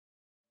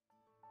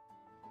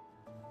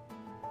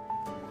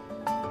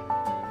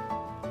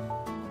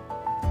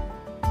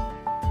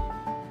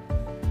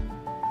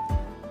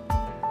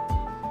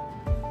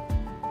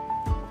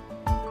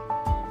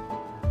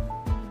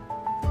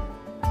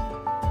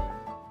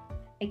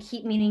I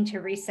keep meaning to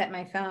reset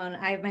my phone.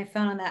 I have my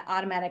phone on that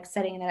automatic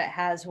setting that it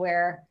has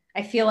where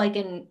I feel like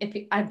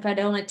if I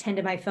don't attend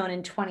to my phone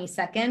in 20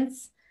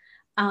 seconds,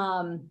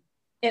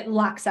 it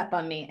locks up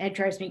on me and it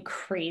drives me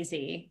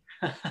crazy.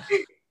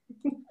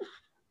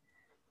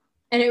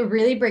 And it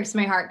really breaks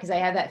my heart because I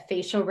have that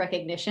facial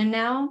recognition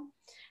now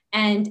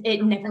and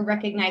it never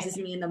recognizes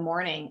me in the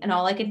morning. And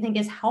all I can think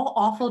is, how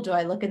awful do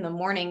I look in the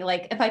morning?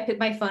 Like if I pick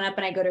my phone up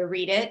and I go to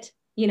read it,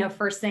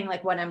 first thing,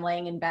 like when I'm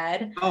laying in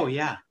bed, Oh,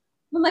 yeah.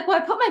 I'm like,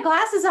 well, I put my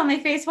glasses on my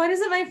face. Why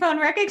doesn't my phone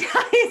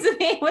recognize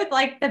me with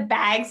like the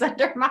bags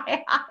under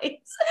my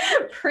eyes,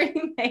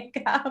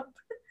 pre-makeup?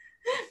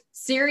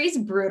 Siri's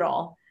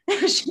brutal.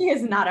 She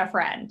is not a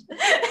friend.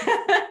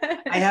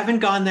 I haven't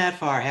gone that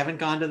far. I haven't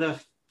gone to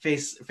the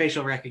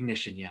facial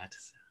recognition yet.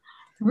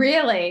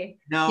 Really?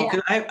 No, Yeah.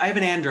 because I have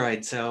an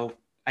Android, so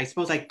I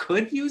suppose I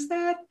could use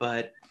that,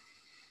 but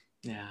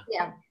yeah.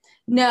 Yeah.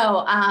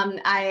 No, I'm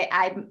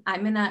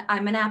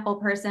an Apple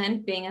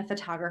person, being a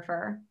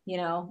photographer,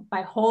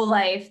 my whole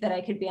life that I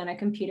could be on a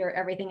computer,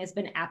 everything has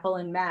been Apple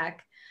and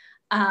Mac.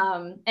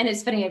 And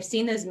it's funny, I've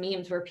seen those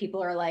memes where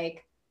people are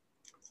like,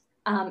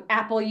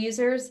 Apple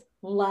users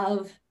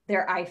love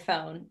their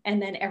iPhone.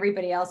 And then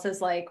everybody else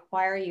is like,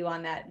 why are you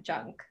on that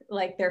junk?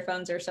 Like their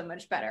phones are so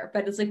much better.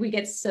 But it's like we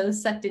get so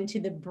sucked into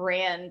the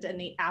brand and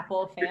the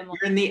Apple family.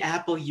 You're in the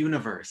Apple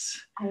universe.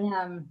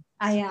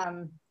 I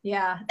am.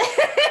 Yeah,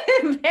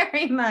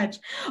 very much.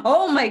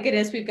 Oh my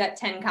goodness, we've got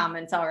 10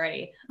 comments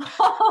already.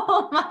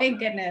 Oh my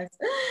goodness.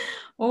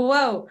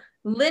 Whoa.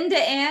 Linda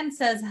Ann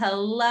says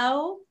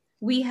hello.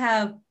 We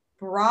have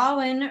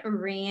Brawen,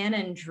 Rianne,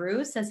 and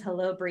Drew says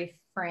hello, Brie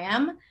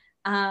Fram.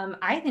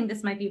 I think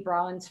this might be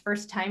Brawen's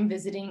first time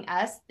visiting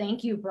us.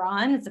 Thank you,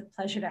 Brawen. It's a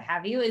pleasure to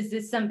have you. Is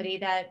this somebody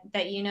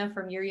that you know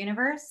from your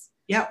universe?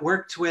 Yeah,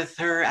 worked with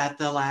her at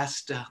the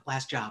last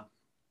job.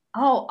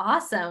 Oh,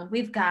 awesome.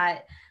 We've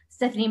got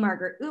Stephanie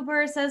Margaret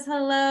Uber says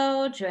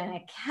hello. Joanna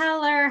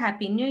Keller,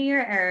 Happy New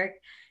Year.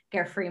 Eric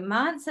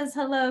Fremont says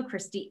hello.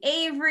 Christy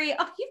Avery.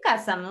 Oh, you've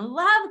got some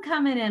love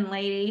coming in,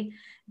 lady.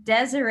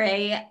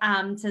 Desiree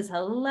says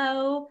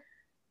hello.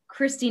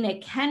 Christina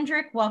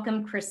Kendrick,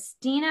 welcome,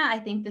 Christina. I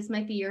think this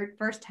might be your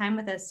first time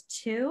with us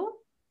too.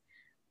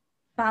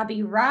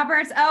 Bobby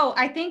Roberts. Oh,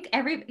 I think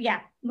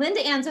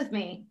Linda Ann's with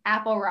me.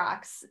 Apple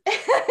rocks.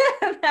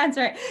 That's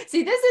right.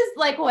 See, this is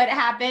like what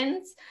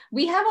happens.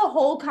 We have a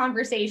whole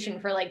conversation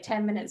for like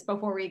 10 minutes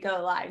before we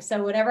go live.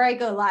 So whenever I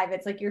go live,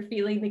 it's like you're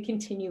feeling the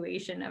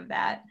continuation of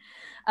that.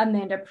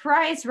 Amanda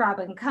Price,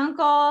 Robin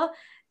Kunkel,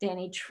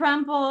 Danny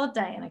Trumple,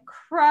 Diana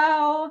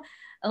Crow,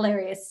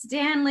 Ilaria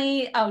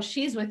Stanley. Oh,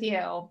 she's with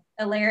you.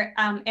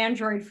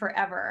 Android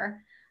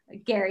Forever.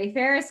 Gary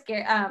Ferris,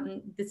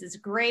 this is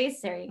Grace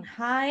saying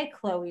hi.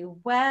 Chloe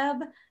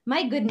Webb.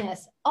 My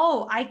goodness.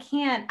 Oh, I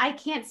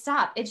can't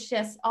stop. It's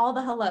just all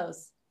the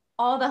hellos.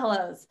 All the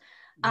hellos.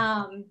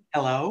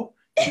 Hello.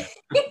 Yes.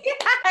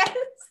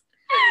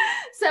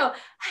 So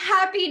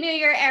happy New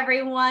Year,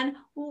 everyone.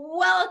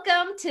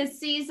 Welcome to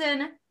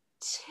season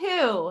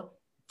 2.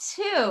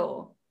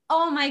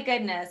 Oh my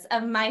goodness,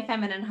 of My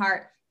Feminine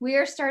Heart. We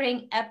are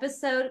starting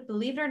episode,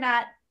 believe it or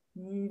not,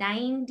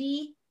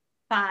 95.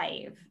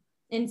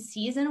 In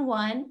season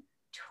 1,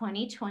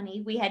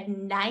 2020, we had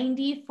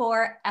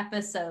 94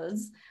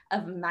 episodes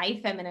of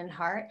My Feminine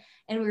Heart,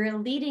 and we were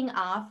leading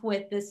off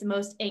with this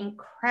most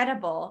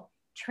incredible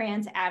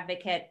trans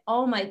advocate.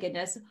 Oh my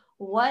goodness,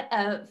 what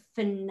a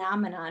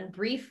phenomenon.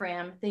 Brie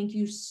Fram, thank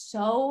you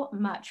so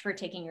much for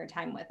taking your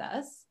time with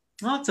us.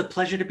 Well, it's a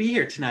pleasure to be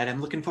here tonight.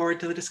 I'm looking forward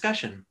to the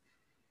discussion.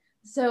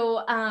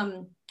 So,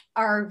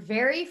 our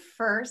very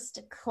first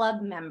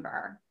club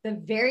member, the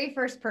very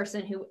first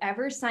person who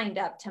ever signed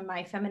up to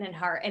My Feminine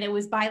Heart, and it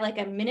was by like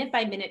a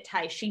minute-by-minute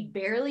tie, she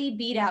barely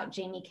beat out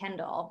Jamie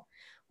Kendall,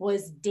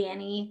 was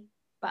Danny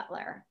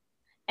Butler.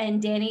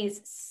 And Danny is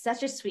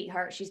such a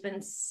sweetheart. She's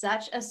been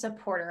such a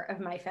supporter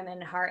of My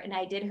Feminine Heart. And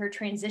I did her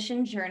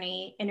transition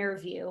journey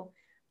interview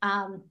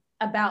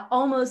about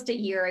almost a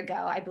year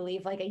ago, I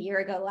believe, like a year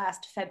ago,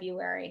 last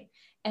February.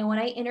 And when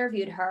I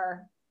interviewed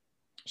her,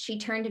 she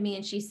turned to me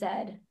and she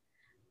said,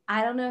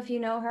 I don't know if you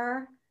know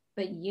her,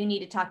 but you need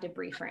to talk to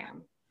Brie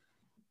Fram.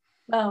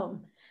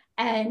 Boom.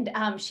 And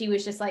she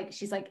was just like,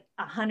 she's like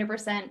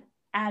 100%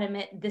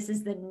 adamant. This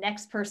is the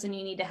next person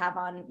you need to have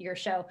on your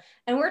show.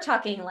 And we're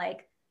talking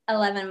like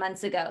 11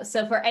 months ago.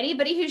 So for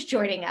anybody who's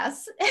joining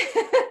us,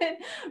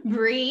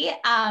 Brie,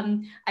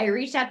 I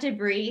reached out to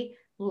Brie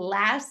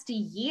last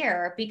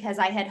year because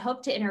I had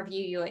hoped to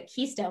interview you at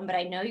Keystone, but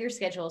I know your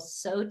schedule is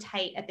so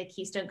tight at the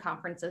Keystone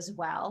conference as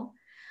well.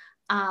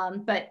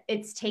 But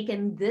it's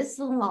taken this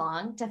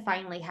long to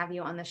finally have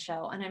you on the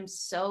show, and I'm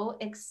so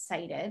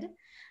excited.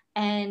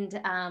 And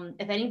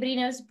if anybody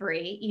knows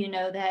Brie, you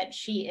know that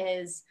she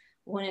is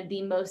one of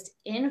the most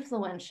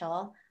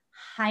influential,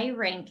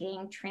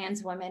 high-ranking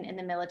trans women in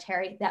the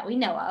military that we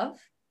know of.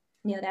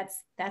 You know,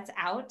 that's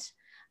out.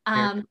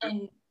 And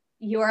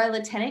you're a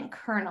lieutenant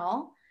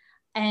colonel.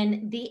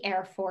 and the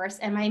Air Force.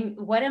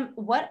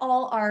 What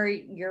all are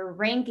your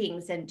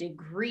rankings and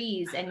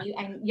degrees? And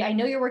I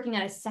know you're working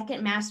on a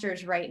second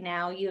master's right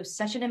now. You have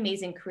such an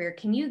amazing career.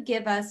 Can you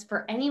give us,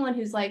 for anyone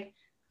who's like,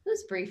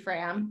 who's Bree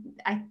Fram?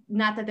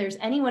 Not that there's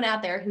anyone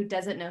out there who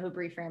doesn't know who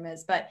Bree Fram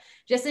is, but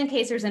just in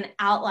case there's an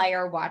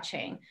outlier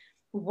watching,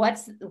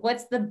 what's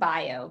the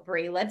bio,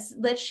 Bree? Let's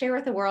share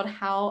with the world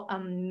how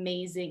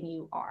amazing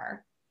you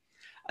are.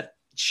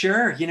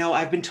 Sure. You know,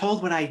 I've been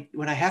told when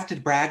I have to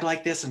brag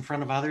like this in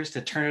front of others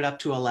to turn it up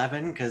to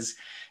 11,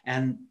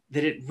 and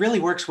that it really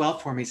works well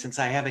for me since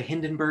I have a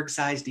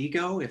Hindenburg-sized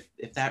ego,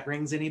 if that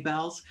rings any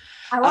bells.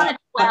 I want a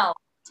 12.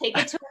 Take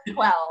it to a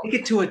 12. Take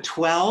it to a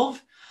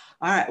 12.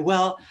 All right.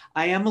 Well,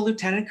 I am a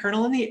lieutenant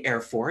colonel in the Air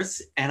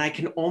Force, and I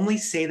can only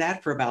say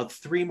that for about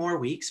 3 more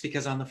weeks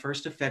because on the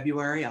 1st of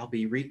February, I'll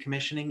be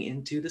recommissioning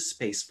into the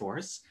Space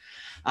Force.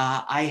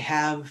 I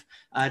have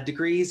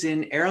degrees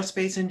in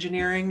aerospace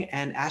engineering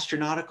and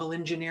astronautical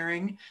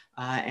engineering,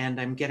 and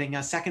I'm getting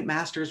a second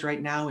master's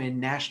right now in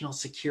national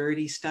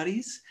security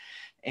studies.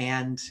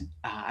 And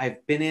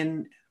I've been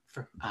in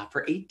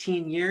for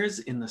 18 years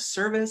in the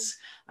service.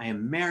 I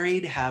am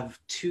married, have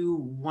 2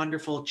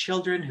 wonderful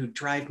children who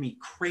drive me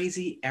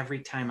crazy every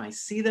time I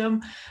see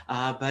them,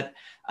 but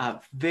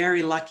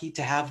very lucky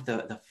to have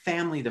the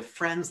family, the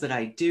friends that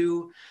I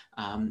do,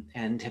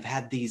 and have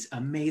had these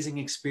amazing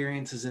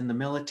experiences in the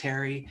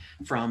military,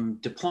 from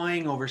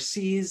deploying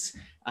overseas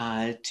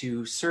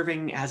to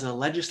serving as a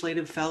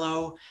legislative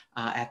fellow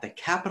at the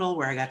Capitol,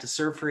 where I got to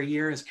serve for a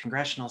year as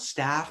congressional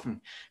staff and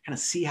kind of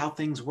see how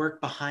things work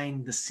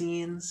behind the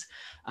scenes.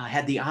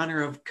 Had the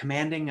honor of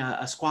commanding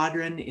a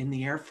squadron in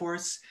the Air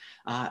Force,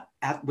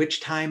 at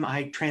which time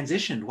I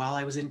transitioned while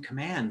I was in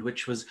command,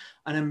 which was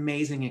an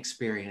amazing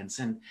experience.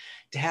 And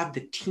to have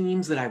the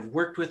teams that I've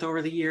worked with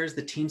over the years,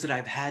 the teams that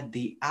I've had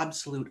the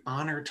absolute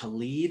honor to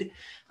lead,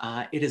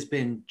 it has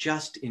been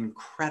just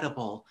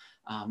incredible.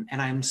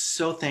 And I'm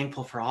so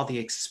thankful for all the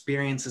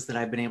experiences that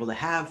I've been able to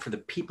have, for the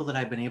people that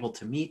I've been able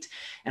to meet,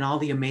 and all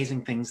the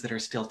amazing things that are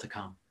still to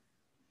come.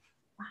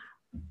 Wow.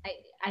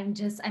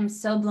 I'm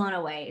so blown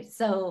away.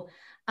 So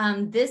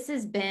this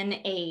has been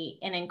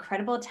an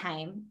incredible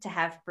time to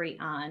have Bree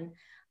on.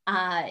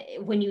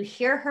 When you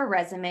hear her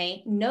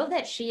resume, know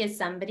that she is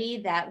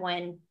somebody that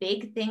when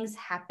big things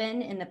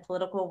happen in the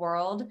political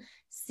world,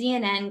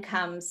 CNN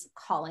comes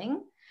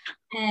calling.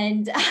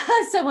 And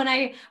so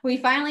when we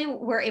finally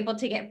were able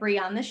to get Bree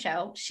on the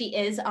show, she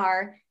is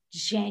our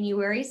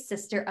January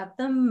Sister of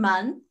the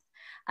Month.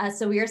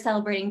 So we are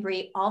celebrating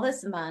Bree all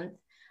this month.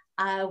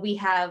 We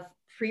have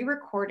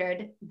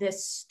pre-recorded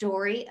this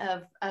story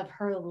of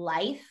her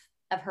life,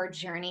 of her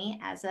journey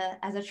as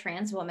a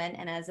trans woman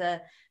and as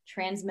a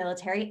trans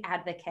military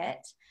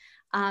advocate.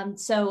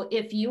 So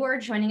if you are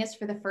joining us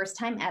for the first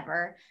time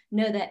ever,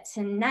 know that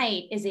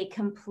tonight is a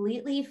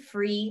completely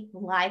free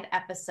live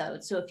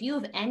episode. So if you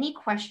have any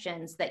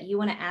questions that you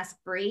want to ask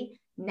Bree,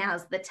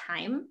 now's the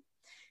time.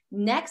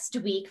 Next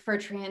week for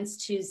Trans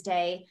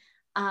Tuesday,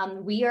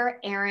 we are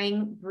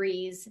airing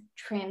Bree's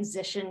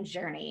transition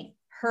journey,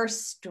 her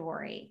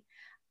story.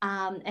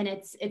 And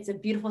it's a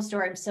beautiful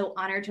story. I'm so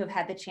honored to have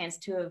had the chance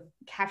to have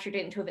captured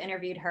it and to have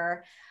interviewed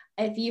her.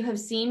 If you have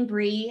seen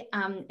Bree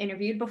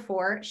interviewed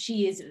before,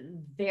 she is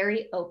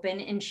very open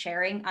in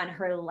sharing on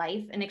her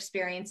life and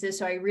experiences.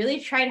 So I really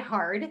tried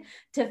hard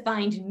to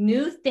find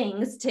new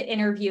things to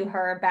interview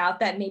her about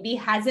that maybe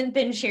hasn't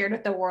been shared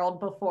with the world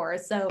before.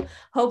 So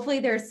hopefully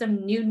there's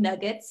some new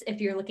nuggets. If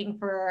you're looking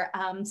for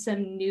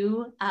some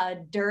new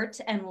dirt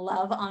and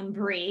love on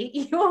Bree,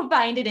 you will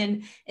find it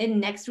in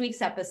next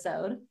week's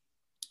episode.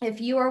 If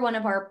you are one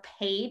of our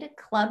paid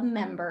club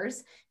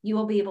members, you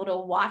will be able to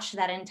watch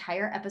that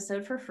entire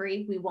episode for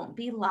free. We won't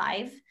be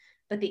live,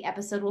 but the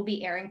episode will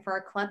be airing for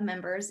our club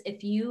members.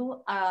 If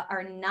you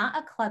are not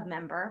a club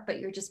member, but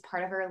you're just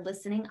part of our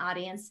listening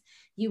audience,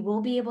 you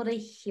will be able to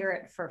hear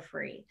it for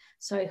free.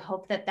 So I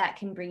hope that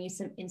can bring you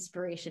some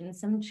inspiration and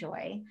some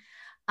joy.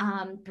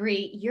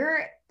 Bree,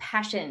 your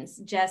passions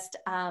just...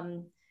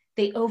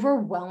 they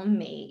overwhelm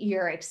me.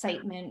 Your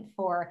excitement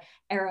for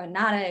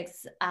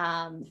aeronautics,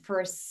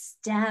 for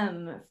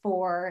STEM,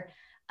 for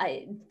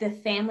the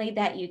family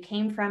that you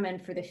came from,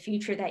 and for the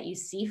future that you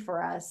see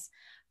for us.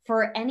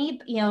 For any,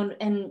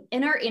 and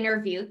in our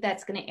interview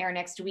that's going to air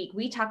next week,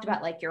 we talked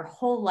about like your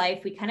whole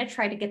life. We kind of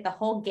tried to get the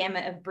whole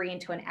gamut of Bree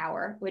into an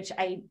hour, which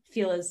I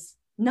feel is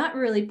not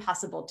really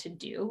possible to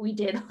do. We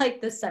did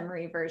like the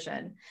summary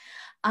version.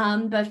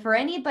 But for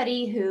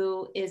anybody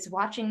who is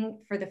watching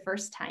for the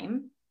first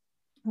time,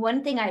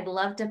 one thing I'd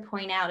love to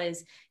point out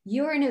is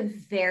you're in a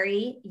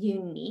very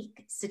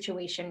unique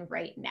situation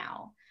right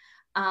now.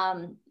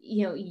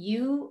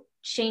 You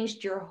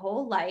changed your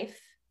whole life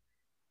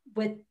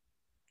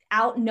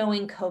without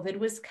knowing COVID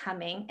was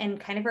coming and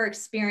kind of are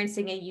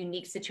experiencing a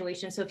unique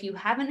situation. So if you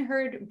haven't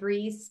heard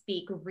Bree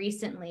speak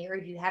recently, or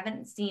if you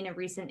haven't seen a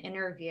recent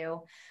interview,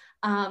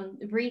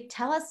 Bree,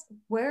 tell us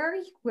where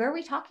are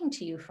we talking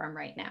to you from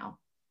right now?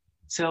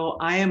 So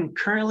I am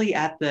currently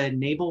at the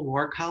Naval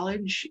War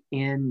College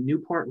in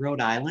Newport,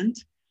 Rhode Island.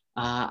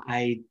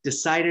 I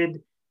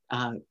decided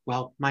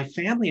Well, my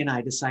family and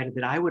I decided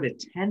that I would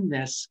attend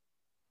this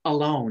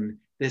alone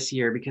this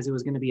year because it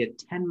was going to be a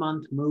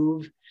 10-month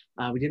move.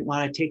 We didn't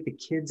want to take the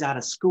kids out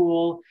of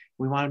school.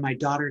 We wanted my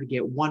daughter to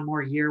get one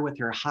more year with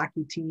her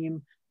hockey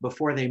team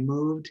before they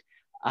moved.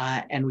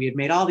 And we had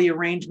made all the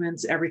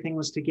arrangements, everything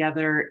was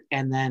together,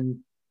 and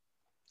then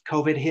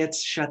COVID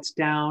hits, shuts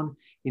down,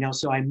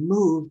 so I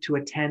moved to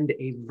attend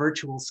a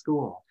virtual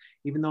school.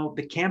 Even though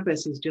the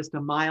campus is just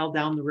a mile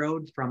down the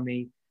road from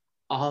me,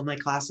 all my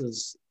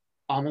classes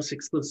almost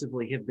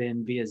exclusively have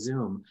been via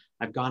Zoom.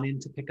 I've gone in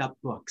to pick up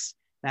books.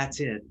 That's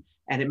it.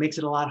 And it makes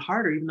it a lot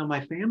harder, even though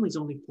my family's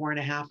only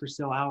 4.5 or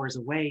so hours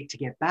away, to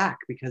get back,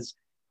 because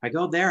if I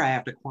go there, I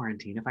have to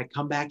quarantine. If I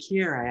come back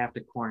here, I have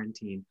to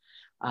quarantine.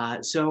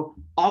 So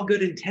all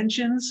good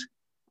intentions,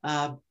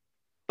 but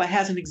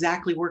hasn't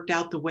exactly worked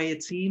out the way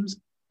it seems.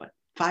 But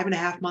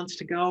 5.5 months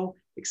to go,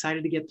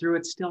 excited to get through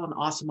it. Still an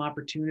awesome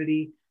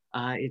opportunity.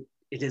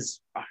 It is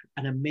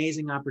an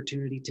amazing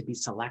opportunity to be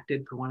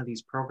selected for one of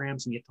these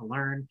programs and get to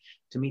learn,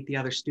 to meet the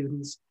other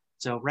students.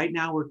 So right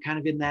now we're kind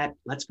of in that,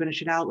 let's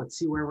finish it out. Let's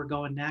see where we're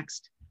going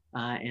next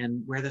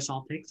and where this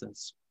all takes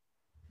us.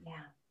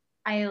 Yeah,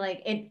 I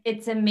like it.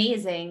 It's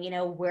amazing,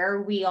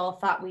 where we all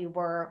thought we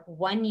were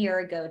 1 year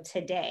ago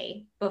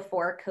today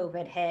before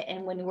COVID hit.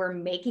 And when we're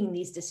making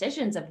these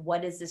decisions of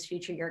what is this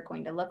future year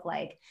going to look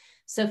like.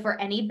 So for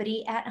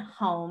anybody at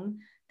home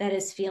that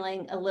is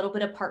feeling a little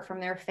bit apart from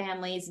their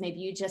families, maybe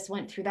you just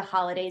went through the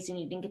holidays and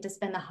you didn't get to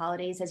spend the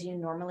holidays as you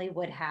normally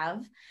would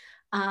have.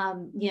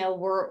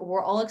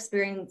 We're all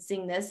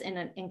experiencing this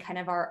in kind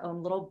of our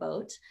own little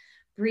boat.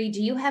 Bree,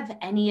 do you have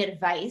any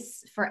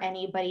advice for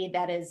anybody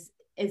that is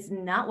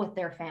not with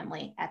their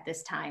family at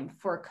this time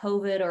for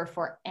COVID or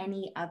for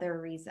any other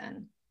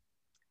reason?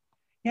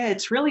 Yeah,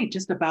 it's really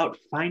just about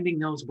finding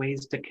those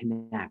ways to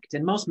connect.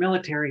 And most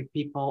military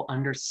people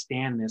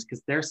understand this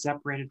because they're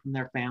separated from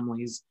their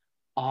families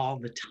all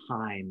the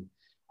time.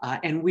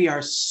 And we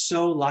are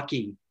so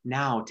lucky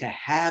now to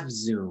have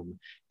Zoom,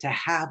 to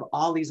have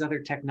all these other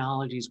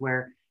technologies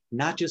where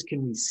not just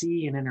can we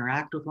see and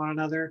interact with one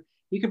another,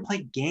 you can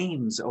play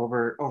games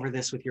over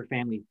this with your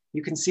family.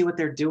 You can see what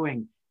they're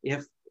doing.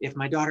 If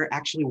my daughter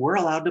actually were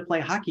allowed to play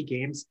hockey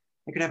games,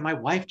 I could have my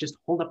wife just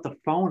hold up the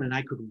phone and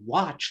I could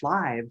watch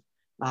live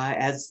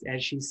as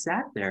she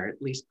sat there, at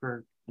least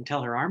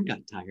until her arm got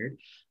tired.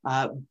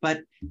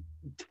 But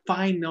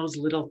find those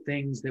little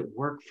things that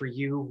work for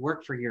you,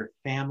 work for your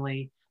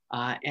family,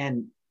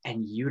 and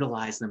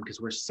utilize them, because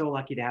we're so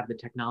lucky to have the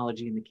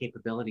technology and the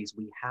capabilities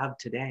we have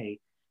today,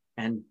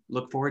 and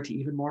look forward to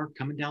even more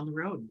coming down the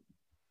road.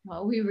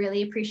 Well, we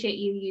really appreciate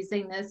you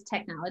using this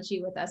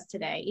technology with us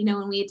today.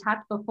 When we had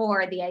talked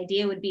before, the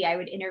idea would be I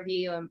would interview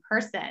you in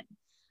person.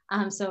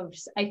 So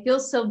I feel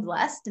so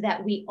blessed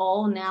that we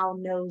all now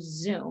know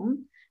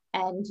Zoom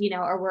and,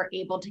 or we're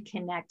able to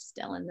connect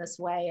still in this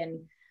way.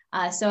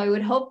 And so I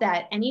would hope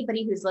that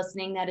anybody who's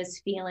listening that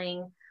is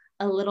feeling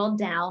a little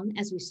down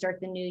as we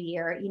start the new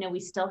year, we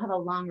still have a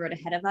long road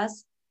ahead of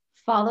us.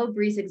 Follow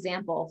Bree's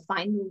example,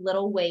 find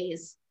little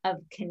ways of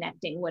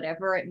connecting,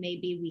 whatever it may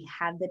be. We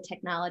have the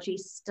technology,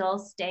 still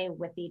stay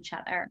with each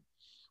other.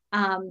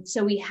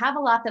 So we have a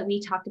lot that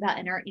we talked about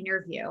in our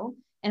interview.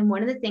 And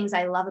one of the things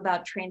I love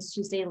about Trans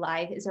Tuesday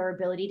Live is our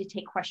ability to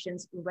take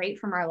questions right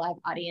from our live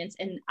audience.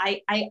 And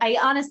I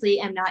honestly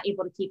am not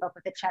able to keep up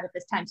with the chat at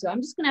this time. So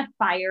I'm just going to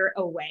fire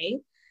away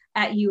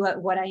at you at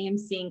what I am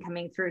seeing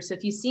coming through. So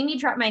if you see me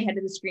drop my head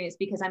to the screen, it's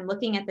because I'm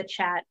looking at the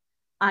chat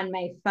on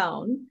my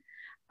phone.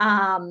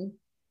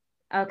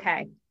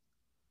 Okay.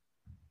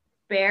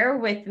 Bear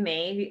with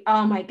me.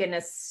 Oh my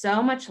goodness,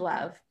 so much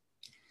love.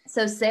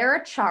 So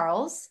Sarah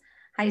Charles,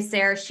 hi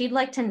Sarah, she'd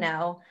like to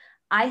know,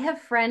 I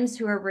have friends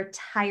who are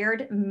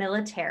retired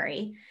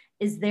military.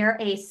 Is there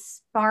a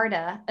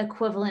Sparta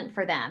equivalent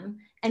for them?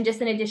 And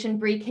just in addition,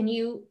 Bree, can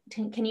you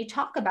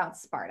talk about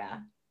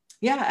Sparta?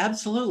 Yeah,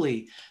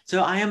 absolutely.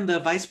 So I am the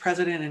Vice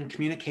President and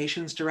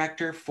Communications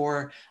Director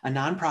for a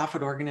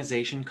nonprofit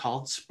organization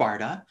called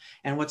Sparta.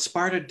 And what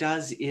Sparta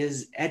does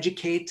is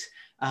educate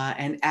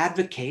and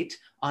advocate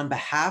on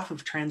behalf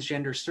of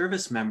transgender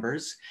service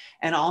members,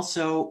 and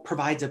also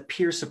provides a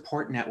peer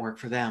support network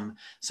for them.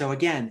 So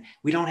again,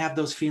 we don't have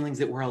those feelings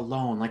that we're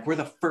alone, like we're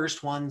the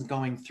first ones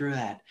going through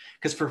that.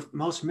 Because for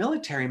most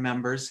military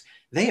members,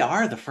 they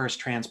are the first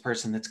trans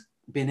person that's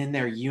been in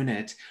their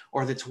unit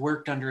or that's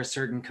worked under a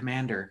certain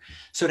commander.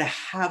 So to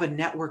have a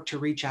network to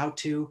reach out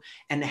to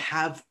and to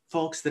have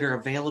folks that are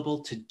available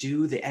to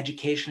do the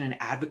education and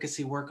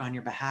advocacy work on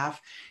your behalf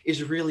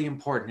is really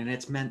important. And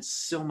it's meant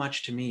so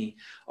much to me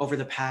over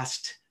the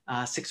past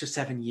 6 or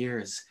 7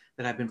 years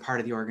that I've been part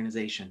of the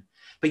organization.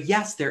 But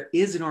yes, there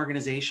is an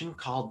organization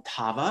called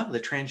TAVA, the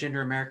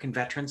Transgender American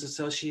Veterans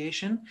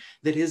Association,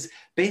 that is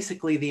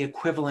basically the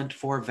equivalent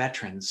for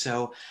veterans.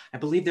 So I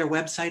believe their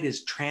website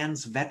is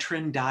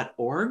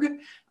transveteran.org.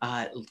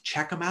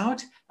 Check them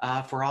out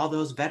for all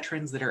those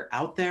veterans that are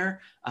out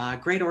there.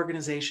 Great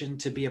organization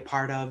to be a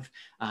part of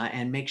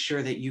and make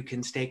sure that you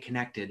can stay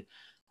connected.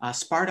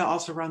 Sparta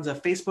also runs a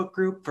Facebook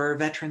group for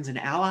veterans and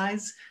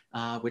allies,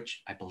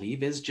 which I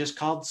believe is just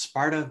called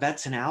Sparta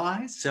Vets and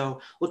Allies.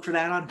 So look for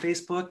that on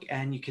Facebook,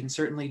 and you can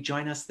certainly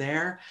join us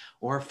there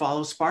or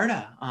follow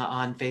Sparta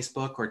on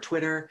Facebook or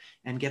Twitter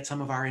and get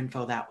some of our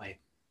info that way.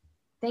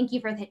 Thank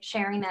you for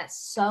sharing that.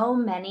 So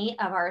many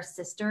of our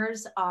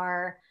sisters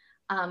are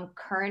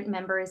current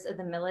members of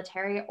the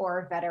military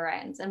or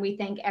veterans, and we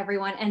thank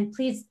everyone. And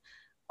please,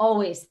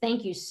 always,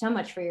 thank you so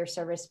much for your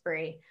service,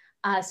 Bree.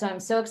 So I'm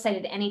so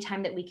excited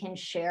anytime that we can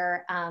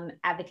share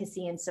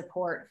advocacy and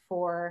support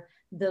for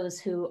those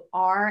who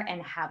are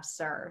and have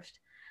served.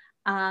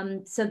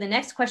 So the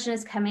next question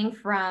is coming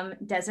from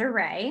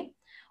Desiree.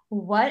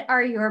 What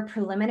are your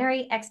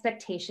preliminary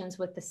expectations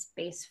with the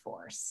Space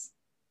Force?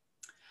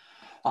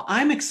 Well,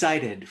 I'm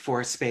excited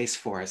for Space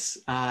Force.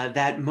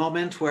 That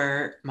moment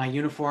where my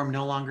uniform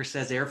no longer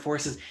says Air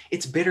Force,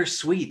 it's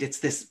bittersweet. It's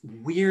this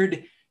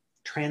weird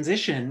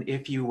transition,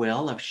 if you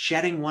will, of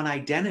shedding one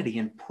identity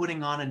and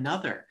putting on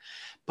another.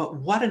 But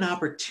what an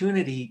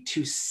opportunity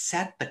to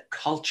set the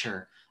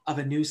culture of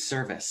a new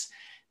service.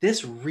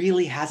 This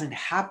really hasn't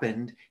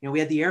happened. You know, we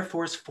had the Air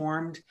Force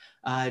formed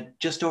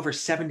just over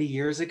 70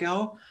 years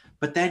ago,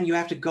 but then you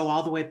have to go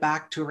all the way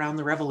back to around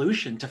the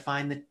Revolution to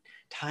find the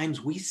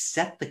times we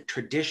set the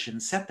tradition,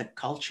 set the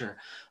culture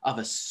of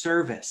a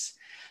service.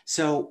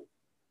 So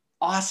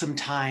awesome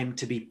time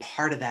to be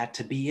part of that,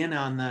 to be in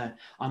on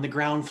the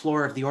ground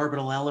floor of the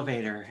orbital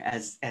elevator,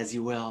 as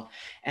you will,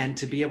 and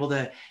to be able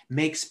to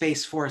make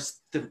Space Force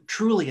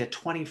truly a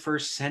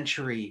 21st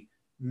century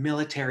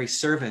military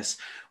service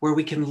where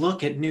we can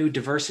look at new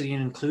diversity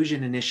and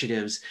inclusion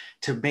initiatives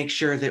to make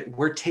sure that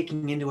we're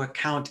taking into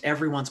account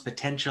everyone's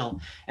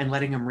potential and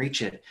letting them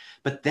reach it.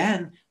 But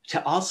then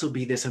to also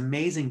be this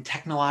amazing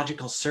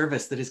technological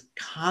service that is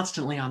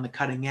constantly on the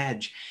cutting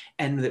edge,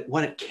 and that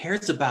what it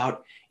cares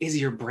about is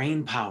your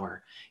brain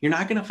power. You're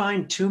not going to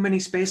find too many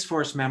Space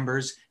Force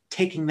members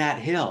taking that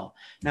hill.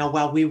 Now,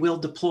 while we will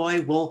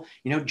deploy, we'll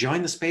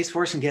join the Space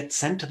Force and get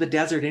sent to the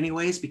desert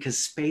anyways, because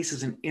space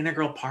is an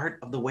integral part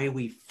of the way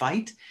we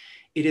fight.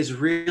 It is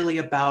really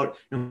about,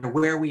 no matter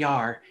where we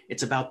are,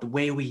 it's about the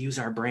way we use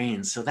our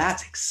brains. So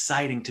that's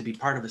exciting to be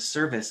part of a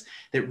service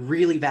that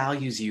really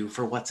values you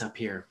for what's up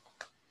here.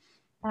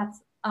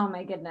 That's, oh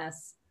my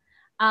goodness.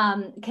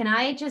 Can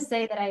I just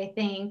say that I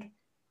think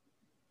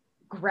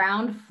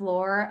ground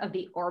floor of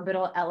the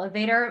orbital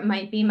elevator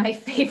might be my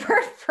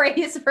favorite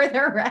phrase for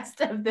the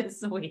rest of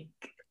this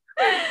week.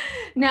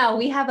 Now,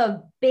 we have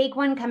a big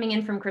one coming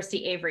in from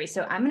Christy Avery.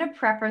 So I'm going to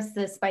preface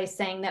this by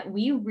saying that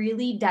we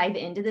really dive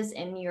into this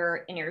in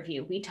your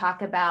interview. We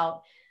talk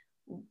about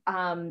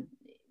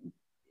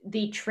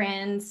the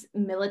trans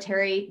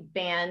military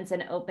bans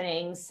and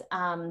openings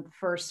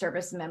for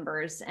service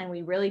members. And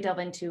we really delve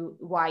into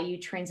why you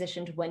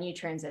transitioned when you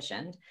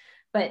transitioned.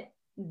 But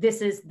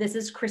this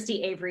is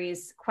Christy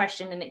Avery's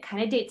question, and it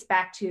kind of dates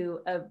back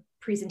to a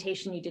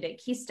presentation you did at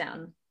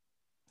Keystone.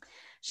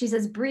 She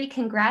says, Bree,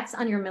 congrats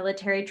on your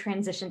military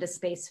transition to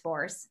Space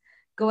Force.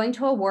 Going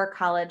to a war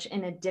college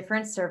in a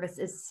different service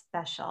is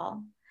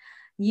special.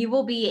 You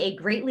will be a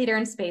great leader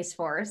in Space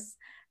Force.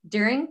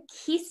 During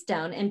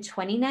Keystone in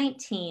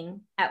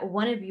 2019, at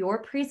one of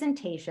your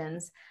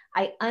presentations,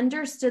 I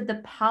understood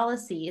the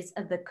policies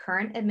of the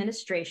current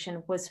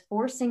administration was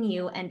forcing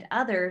you and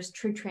others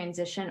to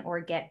transition or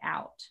get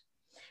out.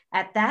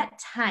 At that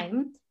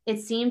time, it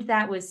seemed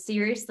that was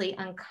seriously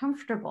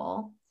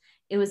uncomfortable.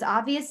 It was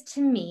obvious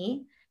to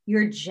me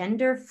your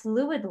gender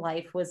fluid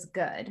life was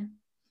good.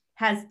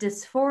 Has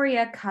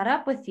dysphoria caught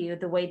up with you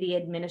the way the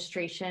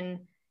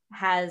administration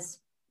has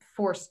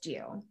forced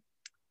you?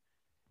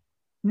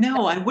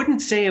 No, I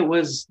wouldn't say it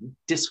was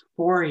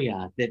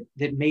dysphoria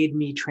that made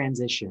me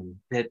transition,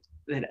 that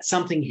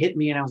something hit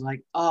me and I was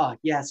like, oh,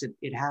 yes,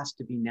 it has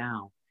to be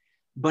now.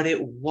 But it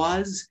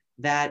was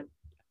that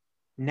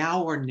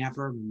now or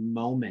never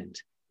moment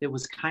that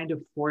was kind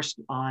of forced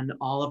on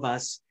all of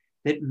us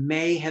that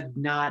may have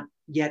not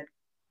yet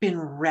been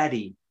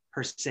ready,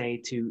 per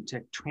se, to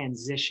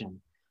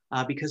transition.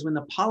 Because when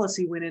the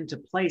policy went into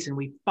place and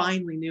we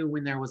finally knew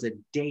when there was a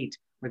date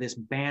where this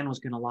ban was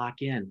going to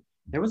lock in,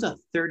 there was a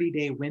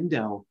 30-day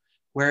window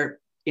where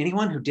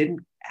anyone who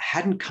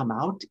hadn't come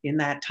out in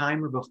that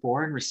time or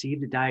before and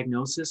received a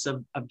diagnosis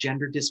of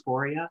gender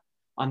dysphoria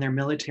on their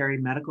military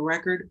medical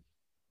record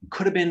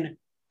could have been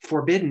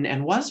forbidden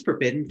and was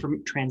forbidden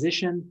from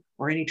transition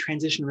or any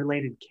transition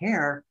related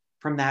care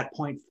from that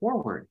point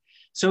forward.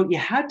 So you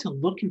had to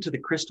look into the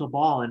crystal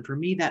ball. And for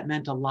me, that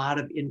meant a lot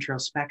of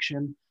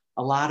introspection,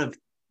 a lot of,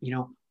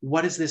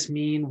 what does this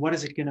mean? What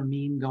is it going to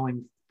mean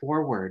going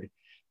forward?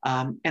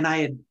 And I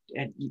had,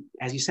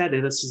 as you said,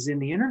 this is in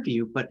the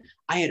interview, but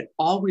I had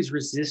always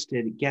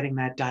resisted getting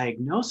that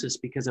diagnosis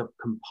because a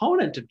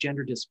component of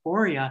gender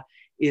dysphoria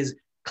is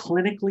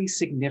clinically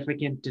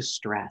significant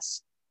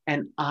distress.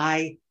 And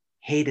I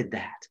hated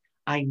that.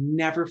 I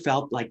never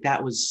felt like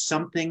that was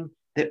something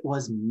that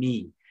was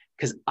me,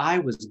 because I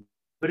was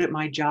good at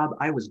my job.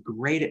 I was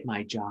great at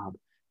my job.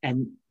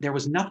 And there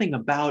was nothing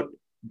about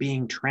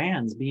being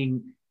trans,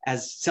 being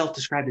as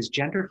self-described as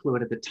gender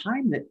fluid at the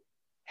time that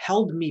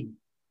held me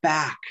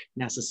back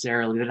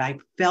necessarily, that I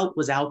felt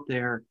was out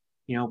there,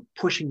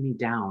 pushing me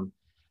down.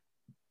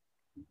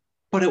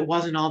 But it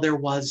wasn't all there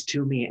was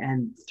to me.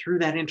 And through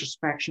that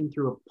introspection,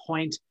 through a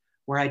point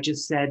where I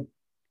just said,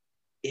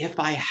 if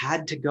I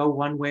had to go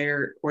one way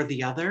or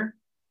the other,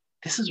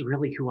 this is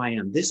really who I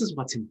am. This is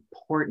what's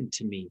important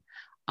to me.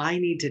 I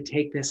need to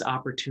take this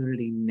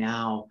opportunity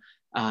now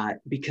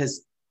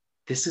because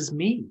this is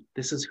me.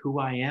 This is who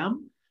I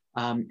am.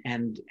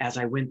 And as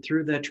I went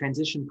through the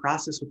transition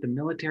process with the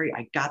military,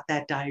 I got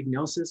that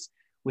diagnosis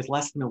with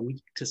less than a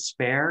week to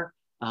spare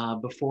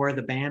before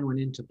the ban went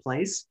into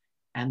place.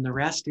 And the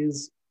rest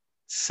is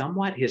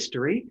somewhat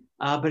history,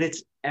 but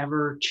it's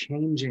ever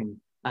changing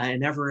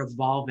and ever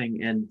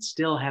evolving, and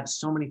still have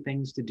so many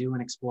things to do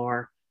and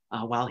explore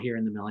while here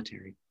in the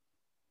military.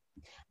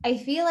 I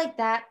feel like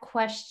that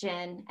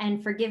question,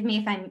 and forgive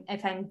me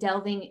if I'm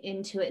delving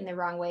into it in the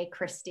wrong way,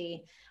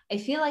 Christy, I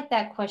feel like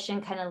that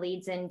question kind of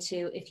leads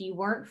into, if you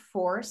weren't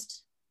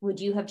forced, would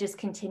you have just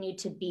continued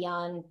to be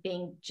on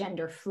being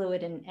gender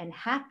fluid and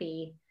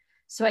happy?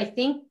 So I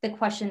think the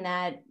question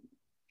that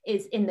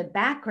is in the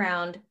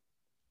background,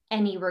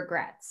 any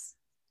regrets?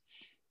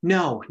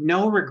 No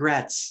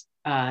regrets,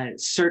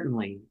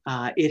 certainly.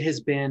 It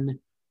has been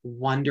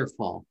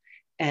wonderful.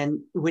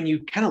 And when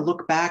you kind of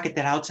look back at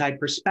that outside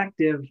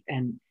perspective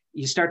and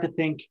you start to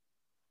think,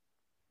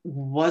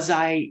 was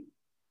I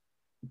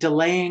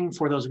delaying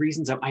for those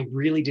reasons of I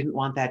really didn't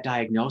want that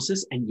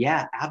diagnosis? And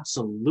yeah,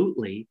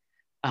 absolutely.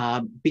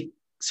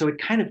 So it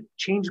kind of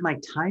changed my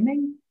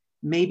timing.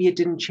 Maybe it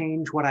didn't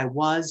change what I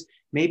was.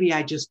 Maybe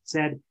I just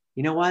said,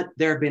 you know what?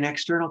 There have been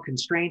external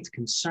constraints,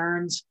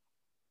 concerns.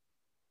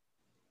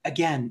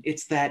 Again,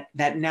 it's that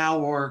now,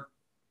 or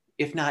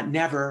if not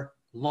never,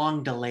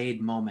 long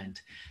delayed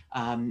moment,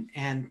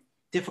 and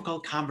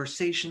difficult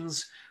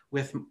conversations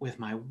with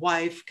my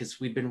wife, because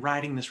we've been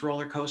riding this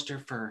roller coaster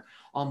for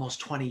almost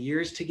 20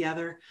 years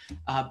together.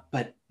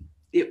 But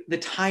the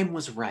time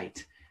was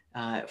right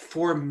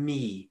for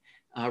me,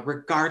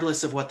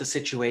 regardless of what the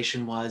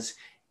situation was.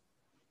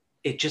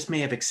 It just may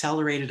have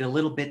accelerated a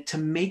little bit to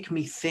make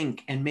me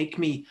think and make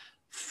me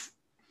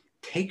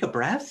take a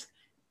breath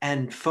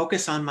and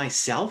focus on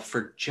myself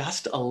for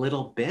just a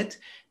little bit,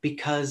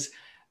 because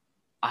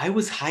I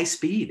was high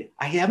speed.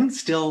 I am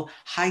still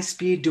high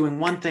speed, doing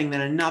one thing,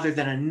 then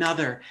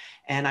another.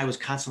 And I was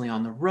constantly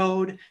on the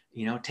road,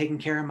 taking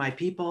care of my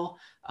people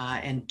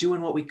and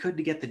doing what we could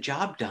to get the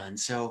job done.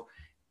 So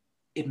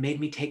it made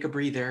me take a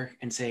breather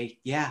and say,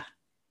 yeah,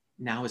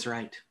 now is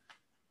right.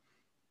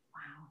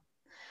 Wow.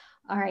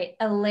 All right.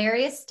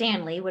 Hilarious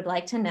Stanley would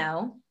like to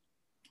know,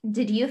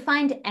 did you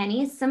find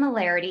any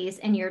similarities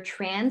in your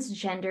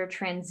transgender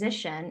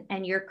transition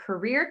and your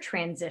career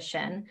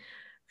transition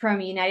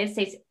from United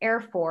States Air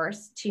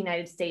Force to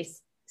United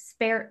States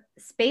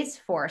Space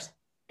Force?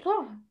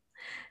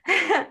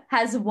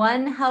 Has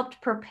one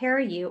helped prepare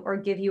you or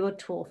give you a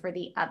tool for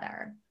the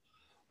other?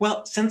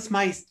 Well, since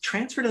my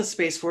transfer to the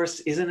Space Force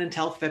isn't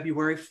until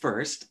February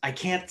 1st, I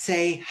can't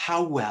say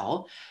how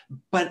well,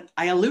 but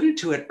I alluded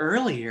to it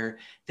earlier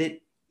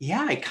that,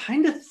 yeah, I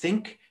kind of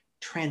think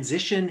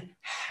transition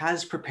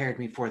has prepared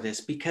me for this,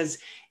 because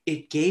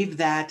it gave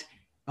that,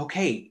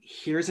 okay,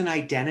 here's an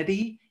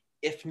identity,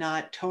 if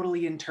not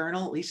totally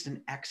internal, at least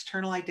an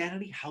external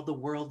identity, how the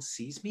world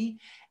sees me,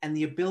 and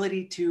the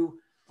ability to,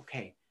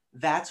 okay,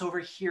 that's over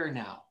here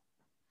now.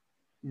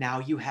 Now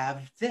you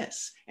have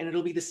this, and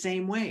it'll be the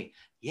same way.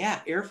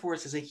 Yeah, Air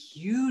Force is a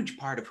huge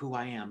part of who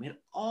I am.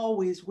 It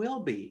always will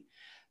be.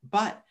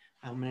 But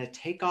I'm going to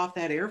take off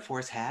that Air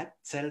Force hat,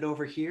 set it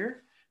over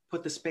here,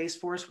 put the Space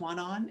Force one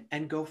on,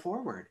 and go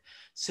forward.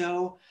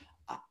 So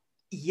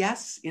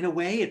yes, in a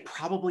way, it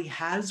probably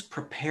has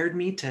prepared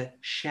me to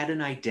shed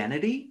an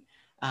identity.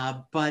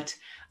 But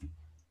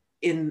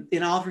in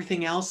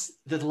everything else,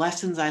 the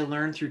lessons I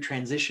learned through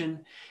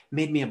transition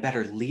made me a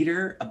better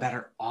leader, a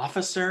better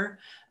officer,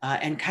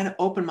 and kind of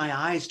opened my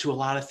eyes to a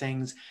lot of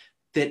things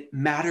that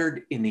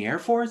mattered in the Air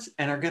Force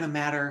and are going to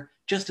matter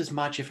just as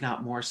much, if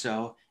not more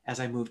so, as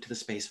I move to the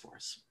Space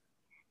Force.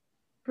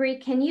 Bree,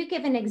 can you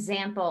give an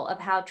example of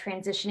how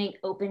transitioning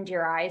opened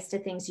your eyes to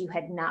things you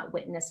had not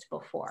witnessed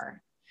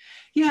before?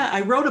 Yeah,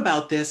 I wrote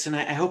about this, and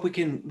I hope we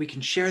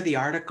can share the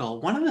article.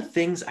 One of the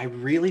things I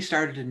really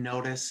started to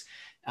notice,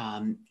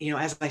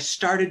 as I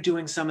started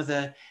doing some of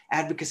the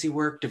advocacy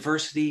work,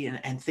 diversity,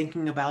 and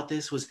thinking about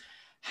this, was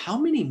how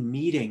many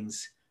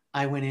meetings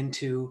I went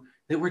into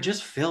that were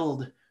just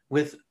filled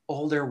with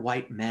older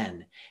white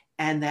men,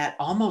 and that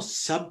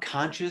almost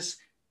subconscious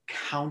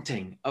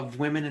counting of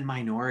women and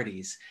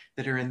minorities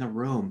that are in the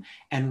room,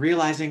 and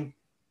realizing,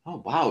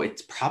 oh, wow,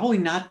 it's probably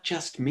not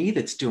just me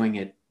that's doing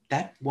it.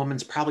 That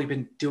woman's probably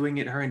been doing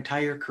it her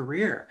entire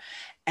career.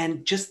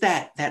 And just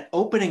that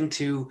opening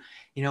to,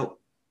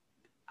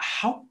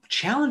 how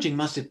challenging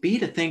must it be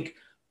to think,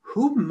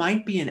 who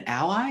might be an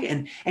ally?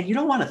 And you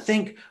don't want to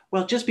think,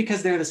 well, just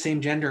because they're the same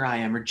gender I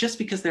am, or just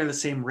because they're the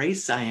same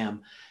race I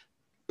am,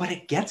 but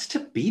it gets to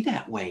be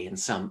that way in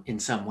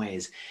some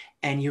ways.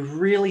 And you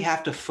really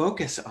have to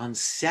focus on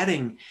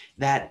setting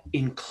that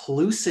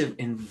inclusive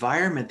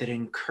environment that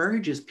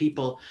encourages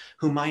people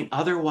who might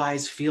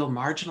otherwise feel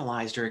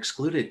marginalized or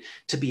excluded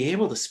to be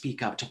able to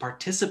speak up, to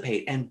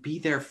participate and be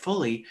there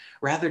fully,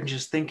 rather than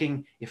just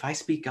thinking, if I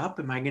speak up,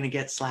 am I going to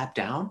get slapped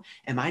down?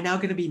 Am I now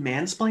going to be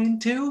mansplained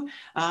to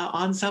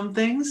on some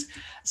things?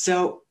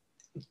 So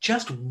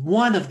just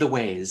one of the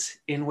ways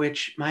in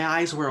which my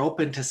eyes were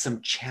open to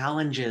some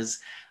challenges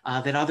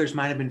that others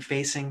might have been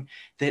facing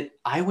that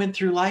I went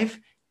through life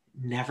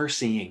never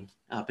seeing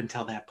up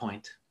until that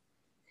point.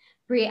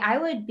 Bree, I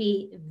would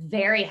be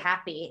very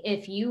happy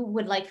if you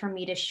would like for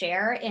me to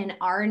share in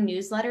our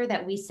newsletter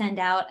that we send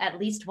out at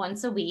least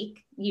once a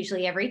week,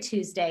 usually every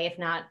Tuesday, if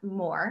not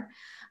more.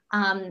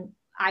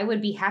 I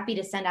would be happy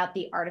to send out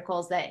the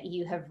articles that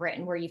you have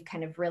written where you've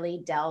kind of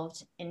really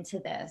delved into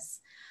this.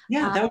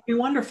 Yeah, that would be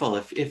wonderful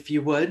if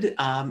you would.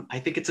 I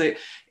think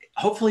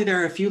hopefully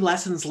there are a few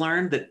lessons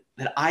learned that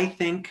I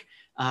think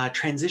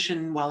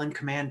Transition While in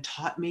Command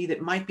taught me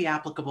that might be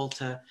applicable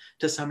to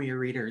some of your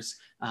readers,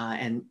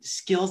 and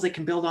skills they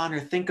can build on or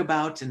think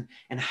about, and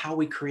how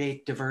we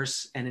create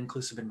diverse and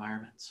inclusive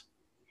environments.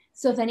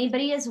 So if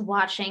anybody is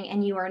watching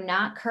and you are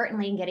not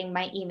currently getting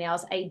my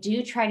emails, I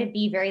do try to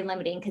be very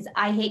limiting because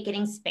I hate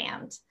getting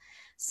spammed.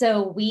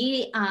 So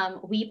we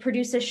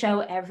produce a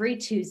show every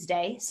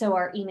Tuesday. So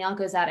our email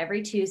goes out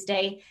every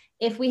Tuesday.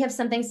 If we have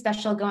something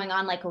special going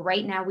on, like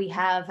right now we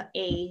have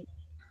a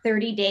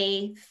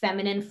 30-day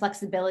feminine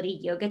flexibility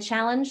yoga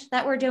challenge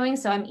that we're doing.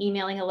 So I'm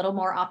emailing a little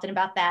more often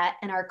about that.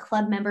 And our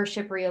club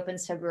membership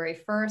reopens February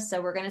 1st. So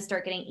we're going to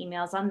start getting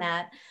emails on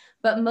that.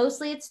 But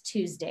mostly it's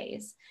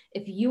Tuesdays.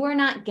 If you are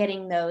not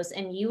getting those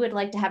and you would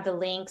like to have the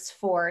links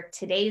for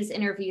today's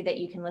interview that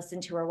you can listen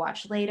to or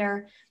watch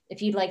later,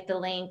 if you'd like the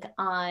link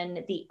on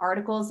the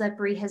articles that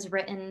Bree has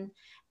written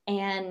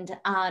and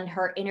on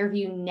her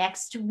interview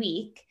next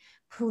week,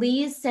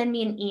 please send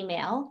me an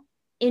email,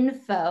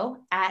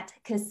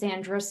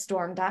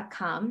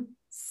 info@cassandrastorm.com,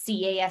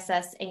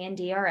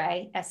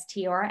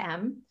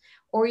 CASSANDRASTORM,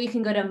 or you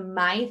can go to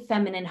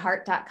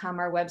myfeminineheart.com,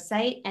 our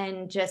website,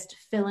 and just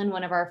fill in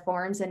one of our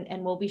forms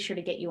and we'll be sure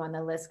to get you on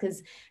the list.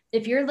 Because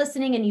if you're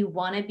listening and you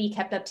want to be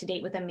kept up to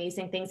date with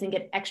amazing things and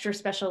get extra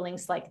special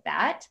links like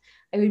that,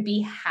 I would be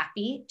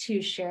happy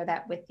to share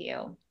that with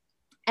you.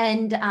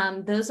 And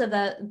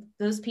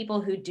those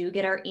people who do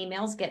get our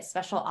emails get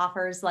special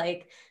offers.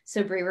 Like,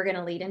 so Bree, we're going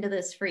to lead into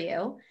this for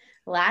you.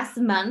 Last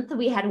month,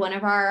 we had one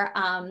of our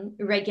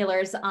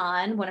regulars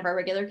on, one of our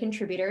regular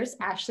contributors,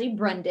 Ashley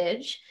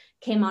Brundage,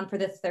 came on for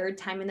the third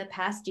time in the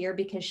past year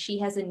because she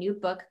has a new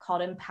book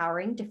called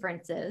Empowering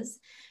Differences.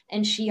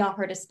 And she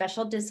offered a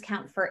special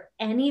discount for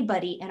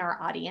anybody in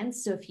our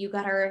audience. So if you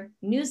got our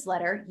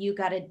newsletter, you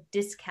got a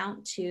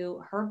discount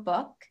to her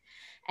book.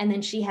 And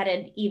then she had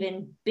an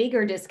even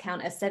bigger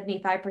discount, a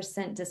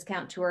 75%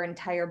 discount to her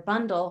entire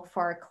bundle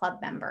for our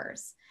club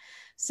members.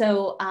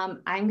 So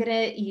I'm going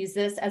to use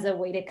this as a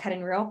way to cut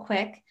in real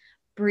quick.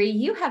 Bree,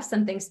 you have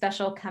something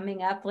special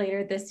coming up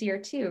later this year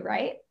too,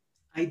 right?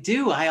 I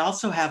do. I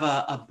also have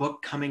a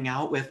book coming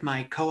out with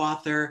my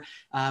co-author,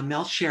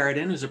 Mel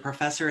Sheridan, who's a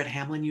professor at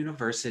Hamline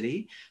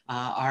University.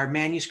 Our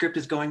manuscript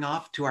is going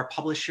off to our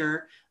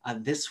publisher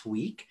this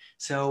week.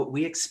 So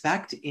we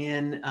expect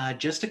in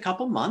just a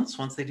couple months,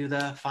 once they do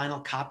the final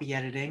copy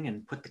editing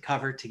and put the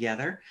cover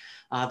together,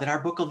 that our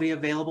book will be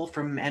available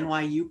from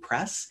NYU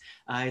Press.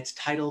 It's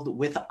titled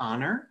With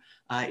Honor.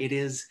 It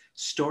is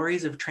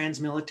stories of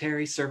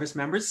trans-military service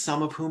members,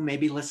 some of whom may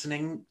be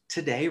listening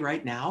today,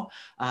 right now,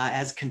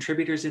 as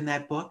contributors in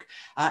that book,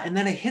 and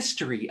then a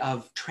history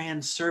of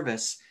trans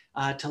service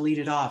to lead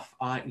it off,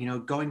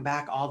 going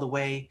back all the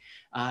way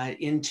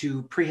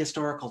into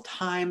prehistorical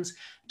times,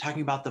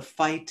 talking about the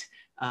fight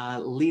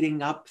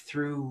leading up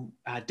through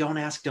Don't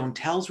Ask, Don't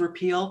Tell's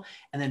repeal,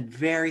 and then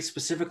very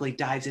specifically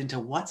dives into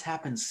what's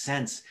happened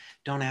since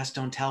Don't Ask,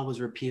 Don't Tell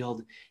was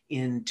repealed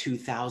in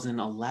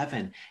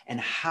 2011, and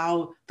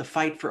how the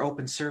fight for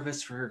open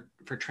service for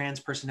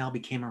trans personnel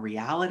became a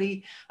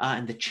reality,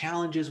 and the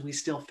challenges we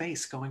still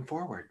face going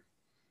forward.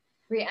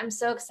 Bree, I'm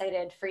so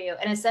excited for you.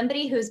 And as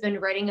somebody who's been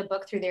writing a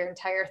book through their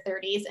entire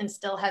 30s and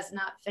still has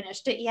not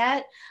finished it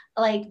yet,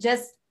 like,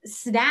 just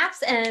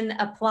snaps and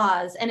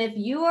applause. And if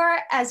you are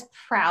as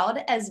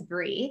proud as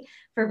Bree,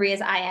 for Bree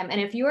as I am, and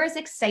if you are as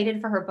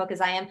excited for her book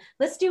as I am,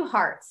 let's do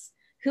hearts.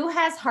 Who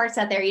has hearts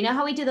out there? You know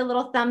how we do the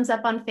little thumbs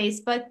up on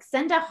Facebook?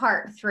 Send a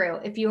heart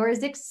through if you are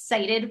as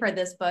excited for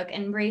this book.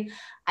 And Bree,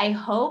 I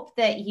hope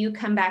that you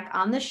come back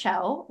on the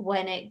show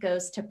when it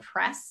goes to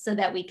press so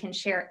that we can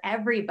share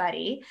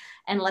everybody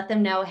and let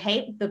them know,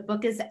 hey, the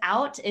book is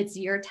out. It's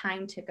your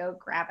time to go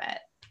grab it.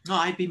 No,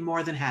 I'd be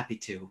more than happy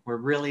to. We're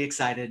really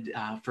excited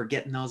for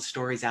getting those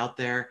stories out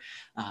there,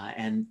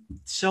 and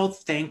so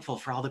thankful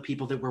for all the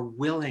people that were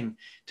willing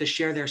to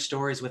share their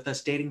stories with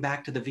us, dating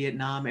back to the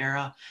Vietnam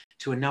era,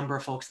 to a number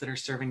of folks that are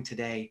serving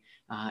today,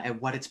 and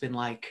what it's been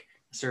like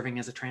serving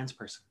as a trans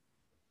person.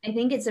 I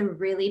think it's a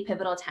really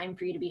pivotal time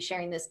for you to be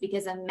sharing this,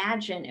 because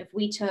imagine if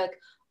we took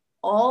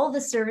all the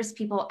service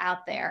people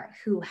out there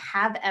who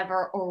have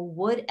ever or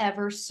would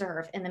ever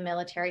serve in the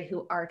military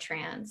who are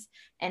trans,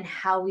 and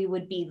how we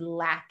would be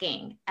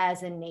lacking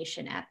as a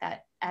nation at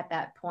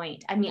that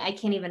point. I mean, I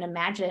can't even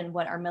imagine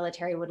what our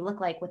military would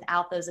look like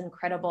without those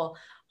incredible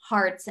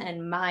hearts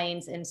and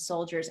minds and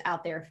soldiers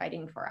out there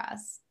fighting for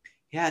us.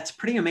 Yeah, it's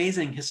pretty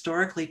amazing.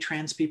 Historically,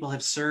 trans people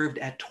have served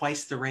at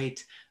twice the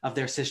rate of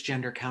their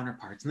cisgender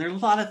counterparts. And there are a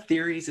lot of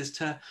theories as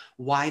to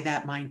why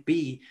that might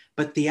be,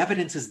 but the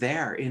evidence is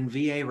there in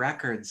VA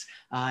records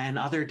and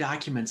other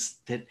documents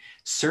that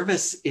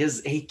service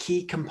is a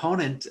key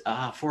component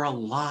for a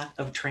lot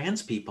of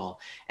trans people,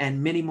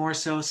 and many more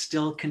so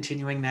still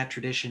continuing that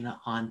tradition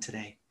on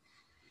today.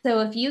 So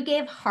if you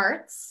gave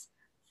hearts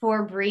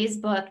for Bree's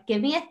book,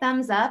 give me a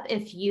thumbs up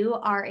if you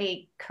are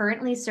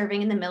currently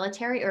serving in the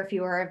military or if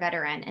you are a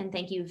veteran. And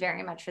thank you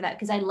very much for that,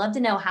 because I'd love to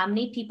know how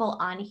many people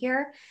on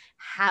here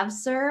have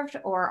served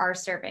or are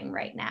serving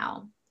right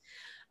now.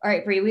 All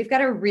right, Bree, we've got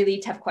a really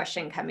tough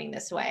question coming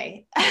this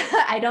way.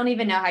 I don't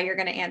even know how you're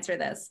going to answer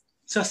this.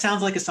 So it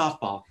sounds like a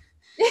softball.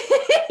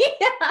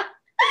 Yeah.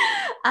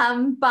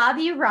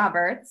 Bobby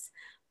Roberts,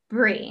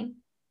 Bree,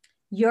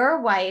 your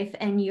wife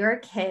and your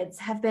kids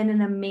have been an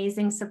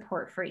amazing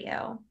support for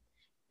you.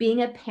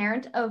 Being a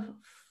parent of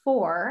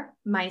 4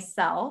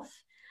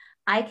 myself,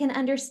 I can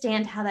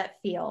understand how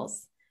that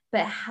feels,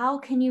 but how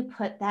can you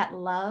put that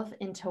love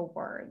into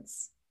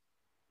words?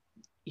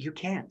 You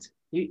can't.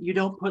 You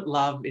don't put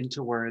love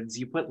into words.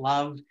 You put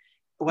love,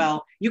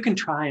 well, you can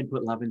try and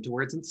put love into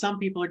words, and some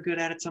people are good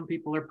at it. Some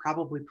people are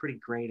probably pretty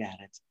great at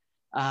it.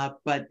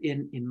 But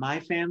in my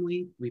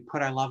family, we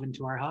put our love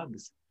into our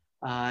hugs,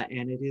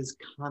 and it is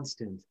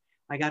constant.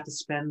 I got to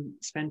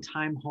spend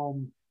time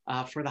home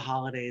for the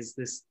holidays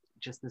this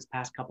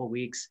past couple of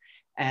weeks,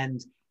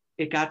 and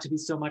it got to be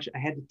so much. I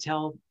had to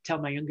tell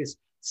my youngest,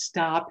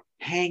 stop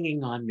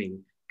hanging on me,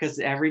 because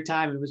every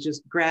time it was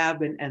just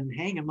grab and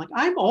hang. I'm like,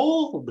 I'm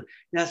old.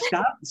 Now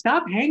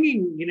stop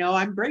hanging. You know,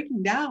 I'm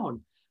breaking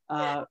down.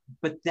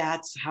 But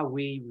that's how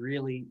we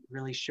really,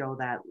 really show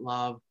that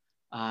love.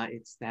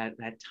 It's that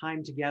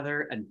time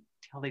together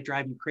until they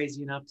drive you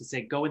crazy enough to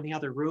say, go in the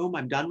other room.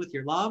 I'm done with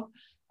your love.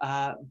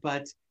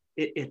 But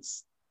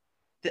it's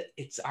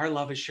our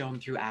love is shown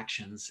through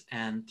actions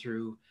and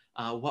through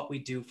what we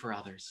do for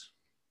others.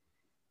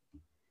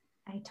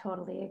 I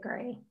totally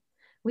agree.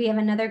 We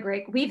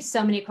have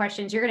so many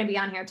questions. You're going to be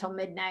on here till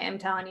midnight, I'm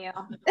telling you.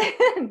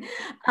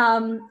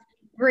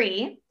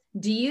 Bree,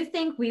 do you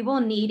think we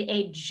will need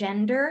a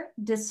gender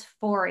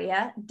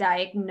dysphoria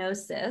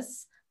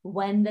diagnosis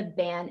when the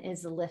ban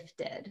is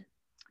lifted?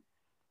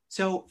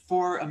 So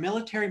for a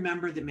military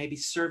member that may be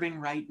serving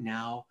right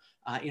now,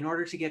 in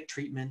order to get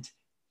treatment,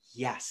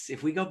 yes.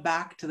 If we go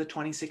back to the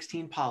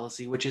 2016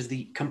 policy, which is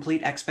the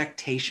complete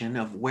expectation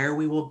of where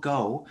we will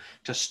go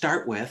to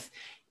start with,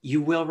 you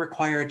will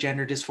require a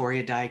gender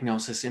dysphoria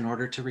diagnosis in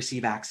order to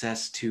receive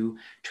access to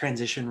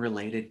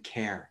transition-related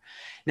care.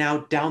 Now,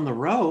 down the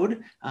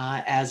road,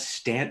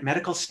 as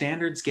medical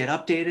standards get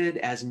updated,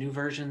 as new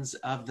versions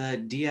of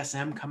the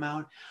DSM come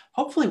out,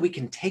 hopefully we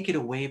can take it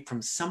away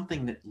from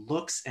something that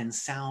looks and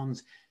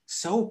sounds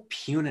so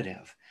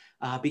punitive.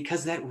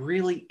 Because that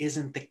really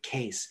isn't the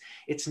case.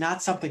 It's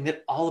not something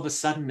that all of a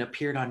sudden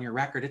appeared on your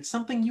record. It's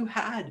something you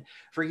had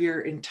for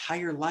your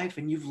entire life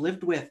and you've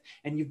lived with,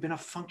 and you've been a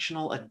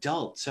functional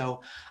adult.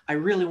 So I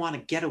really want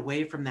to get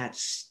away from that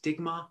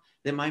stigma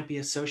that might be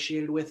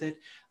associated with it.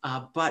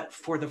 But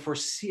for the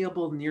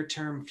foreseeable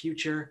near-term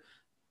future,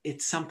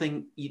 it's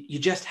something you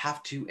just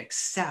have to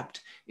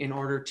accept in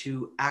order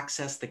to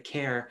access the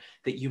care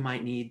that you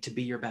might need to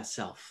be your best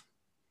self.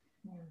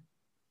 Yeah.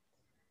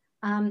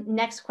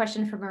 Next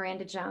question from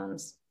Miranda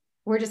Jones.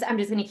 I'm just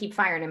going to keep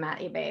firing them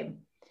at you, babe.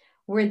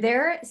 Were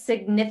there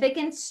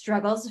significant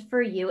struggles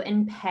for you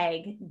and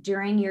Peg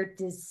during your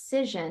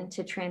decision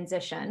to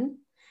transition?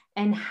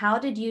 And how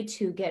did you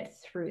two get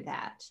through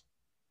that?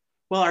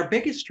 Well, our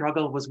biggest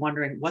struggle was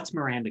wondering, what's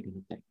Miranda going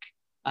to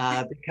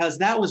think? Because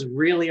that was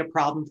really a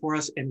problem for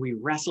us. And we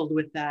wrestled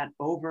with that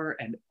over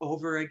and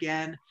over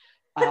again.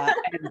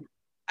 And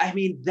I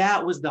mean,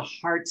 that was the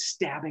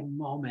heart-stabbing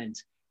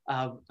moment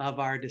of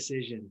our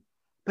decision.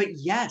 But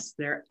yes,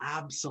 there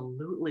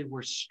absolutely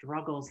were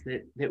struggles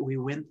that we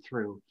went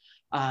through.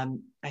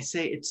 I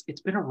say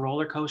it's been a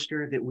roller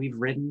coaster that we've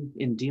ridden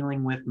in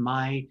dealing with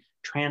my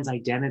trans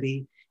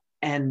identity,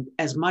 and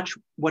as much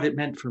what it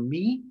meant for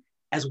me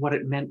as what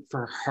it meant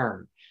for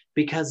her,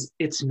 because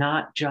it's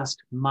not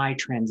just my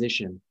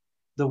transition.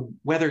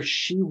 Whether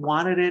she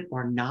wanted it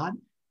or not,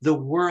 the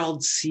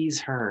world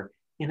sees her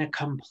in a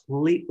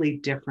completely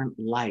different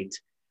light.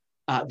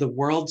 The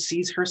world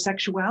sees her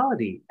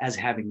sexuality as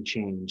having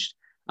changed.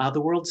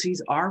 The world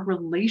sees our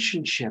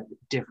relationship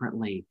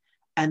differently.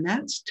 And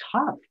that's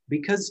tough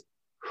because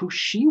who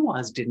she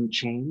was didn't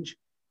change,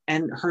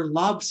 and her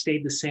love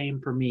stayed the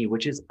same for me,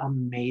 which is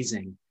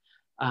amazing.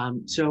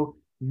 So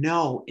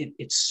no,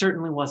 it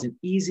certainly wasn't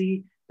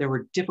easy. There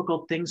were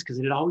difficult things because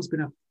it had always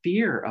been a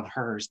fear of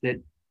hers that,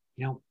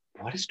 you know,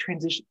 what is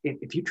transition?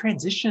 If you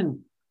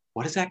transition,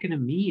 what is that going to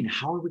mean?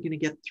 How are we going to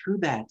get through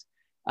that?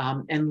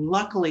 And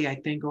luckily, I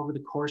think over the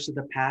course of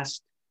the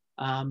past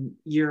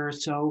year or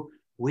so,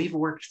 we've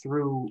worked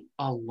through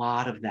a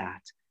lot of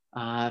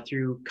that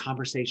through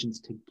conversations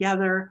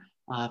together,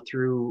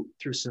 through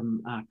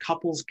some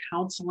couples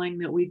counseling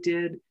that we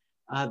did,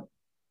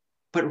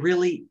 but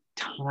really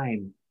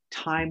time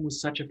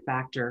was such a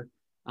factor.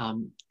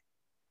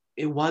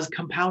 It was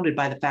compounded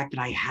by the fact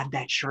that I had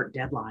that short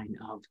deadline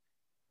of,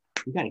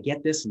 you got to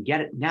get this and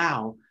get it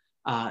now.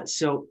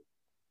 So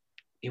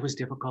it was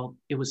difficult.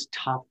 It was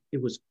tough.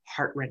 It was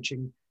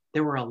heart-wrenching.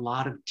 There were a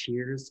lot of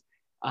tears,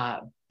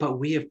 but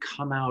we have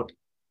come out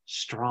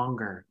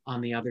stronger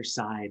on the other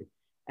side.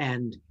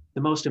 And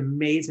the most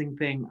amazing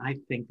thing I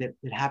think that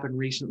happened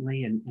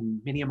recently, and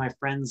many of my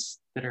friends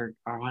that are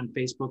on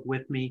Facebook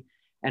with me,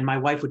 and my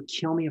wife would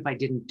kill me if I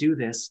didn't do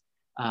this,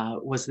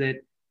 was that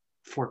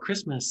for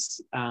Christmas,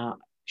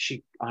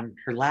 she, on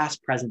her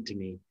last present to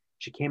me,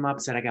 she came up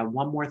and said, I got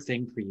one more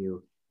thing for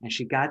you. And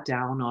she got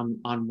down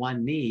on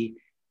one knee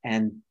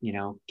and,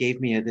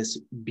 gave me this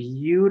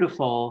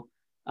beautiful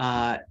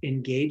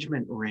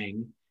engagement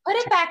ring. Put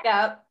it back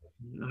up.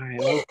 All right.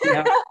 Well,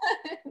 yeah,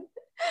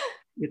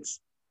 it's,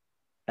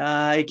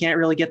 I can't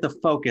really get the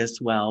focus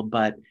well,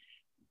 but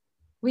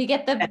we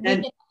get the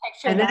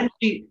picture. And then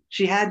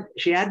she had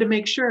to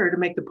make sure to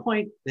make the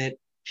point that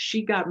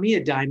she got me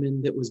a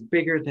diamond that was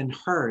bigger than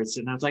hers.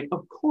 And I was like,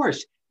 of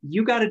course,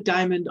 you got a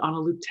diamond on a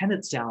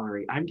lieutenant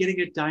salary. I'm getting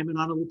a diamond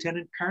on a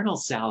lieutenant colonel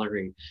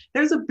salary.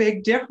 There's a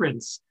big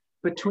difference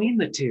between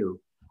the two.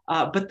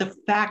 But the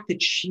fact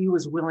that she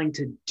was willing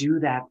to do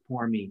that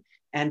for me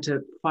and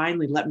to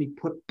finally let me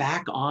put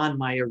back on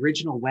my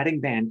original wedding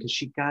band, because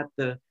she got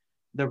the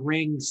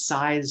ring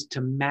sized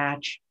to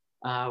match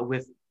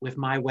with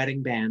my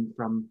wedding band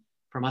from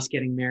us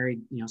getting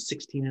married,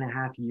 16 and a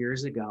half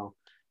years ago,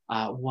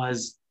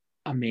 was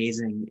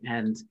amazing.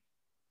 And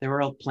there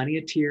were plenty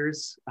of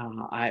tears,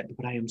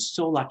 but I am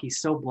so lucky,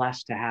 so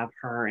blessed to have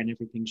her and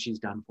everything she's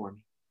done for me.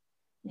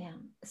 Yeah.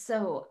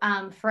 So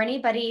for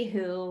anybody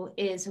who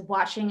is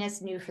watching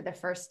us new for the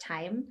first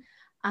time,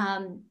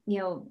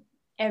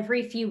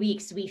 every few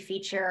weeks we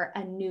feature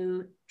a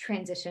new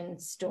transition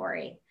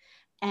story.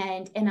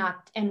 And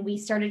we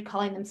started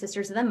calling them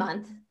Sisters of the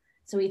Month.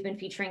 So we've been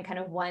featuring kind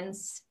of one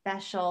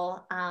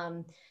special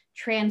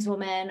trans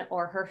woman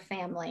or her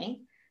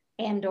family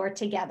and or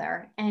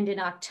together. And in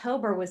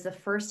October was the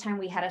first time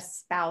we had a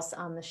spouse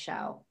on the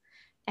show.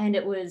 And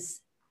it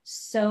was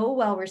so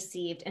well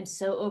received and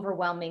so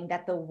overwhelming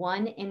that the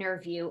one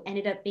interview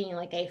ended up being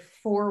like a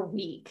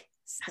 4-week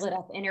split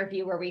up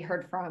interview where we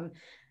heard from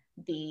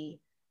the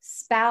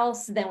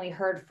spouse, then we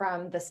heard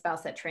from the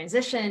spouse that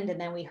transitioned, and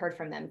then we heard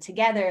from them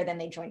together, then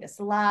they joined us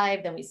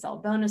live, then we saw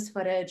bonus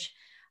footage.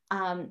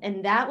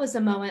 And that was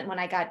a moment when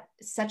I got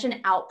such an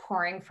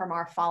outpouring from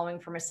our following,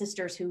 from our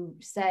sisters who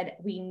said,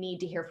 we need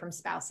to hear from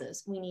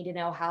spouses. We need to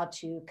know how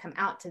to come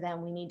out to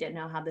them. We need to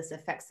know how this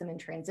affects them in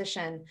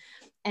transition.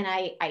 And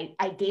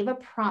I gave a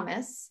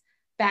promise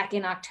back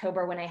in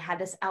October when I had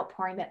this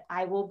outpouring that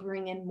I will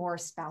bring in more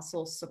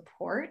spousal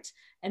support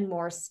and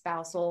more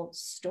spousal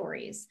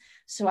stories.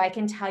 So I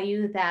can tell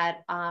you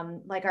that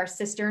like our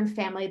Sister and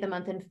Family of the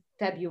Month in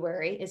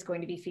February is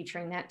going to be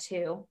featuring that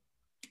too.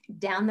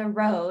 Down the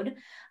road,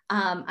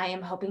 I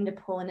am hoping to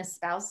pull in a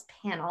spouse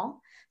panel.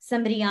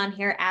 Somebody on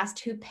here asked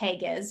who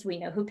Peg is. We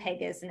know who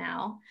Peg is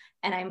now.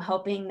 And I'm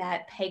hoping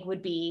that Peg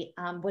would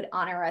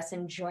honor us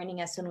in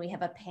joining us when we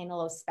have a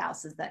panel of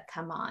spouses that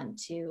come on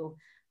to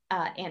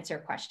answer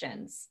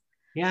questions.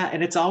 Yeah,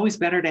 and it's always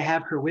better to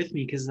have her with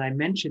me because, as I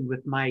mentioned,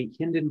 with my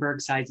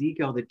Hindenburg size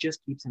ego that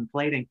just keeps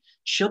inflating,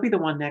 she'll be the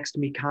one next to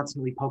me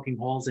constantly poking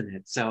holes in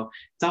it. So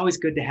it's always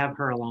good to have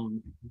her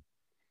along.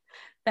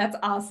 That's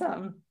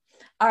awesome.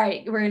 All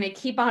right, we're going to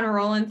keep on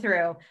rolling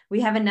through.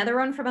 We have another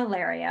one from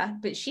Ilaria,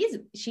 but she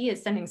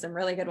is sending some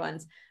really good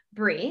ones.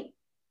 Bree,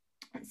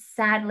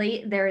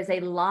 sadly, there is a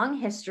long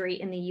history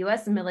in the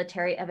U.S.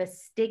 military of a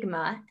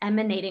stigma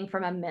emanating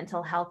from a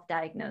mental health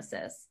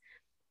diagnosis.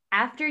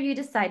 After you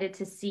decided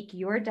to seek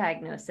your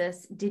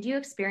diagnosis, did you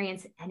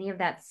experience any of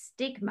that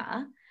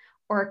stigma,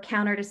 or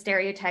counter to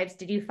stereotypes,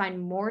 did you find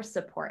more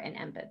support and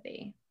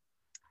empathy?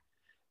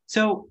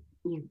 So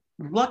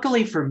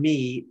luckily for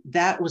me,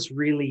 that was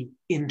really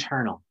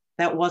internal.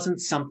 That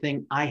wasn't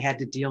something I had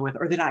to deal with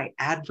or that I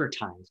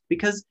advertised,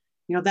 because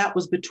that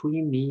was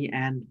between me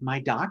and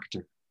my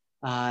doctor.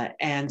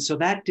 And so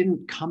that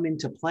didn't come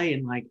into play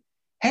in like,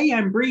 hey,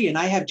 I'm Bree and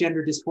I have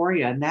gender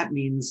dysphoria. And that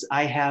means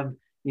I have,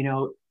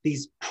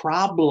 these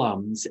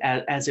problems,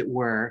 as it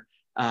were,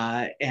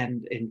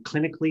 and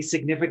clinically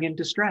significant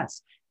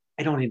distress.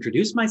 I don't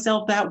introduce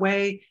myself that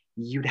way.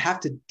 You'd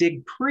have to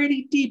dig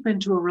pretty deep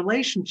into a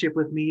relationship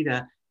with me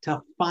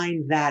to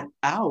find that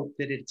out,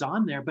 that it's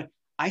on there. But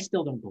I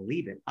still don't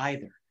believe it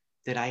either,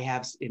 that I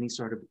have any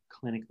sort of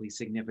clinically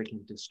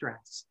significant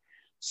distress.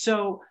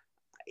 So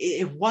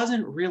it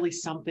wasn't really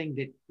something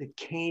that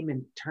came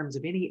in terms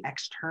of any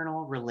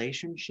external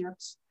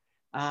relationships,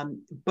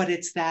 but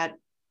it's that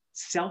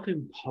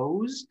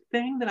self-imposed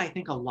thing that I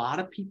think a lot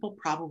of people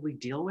probably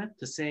deal with,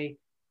 to say,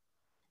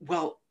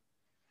 well,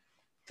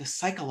 the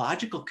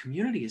psychological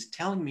community is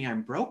telling me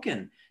I'm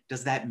broken.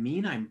 Does that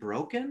mean I'm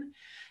broken?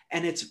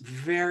 And it's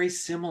very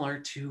similar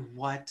to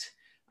what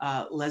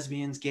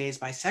lesbians, gays,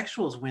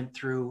 bisexuals went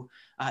through.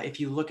 If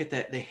you look at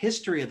the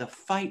history of the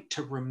fight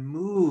to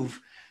remove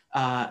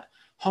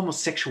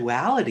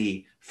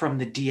homosexuality from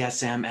the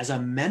DSM as a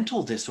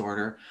mental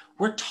disorder,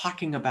 we're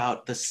talking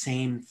about the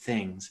same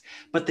things.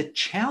 But the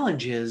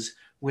challenge is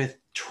with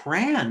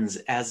trans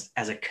as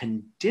a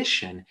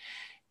condition,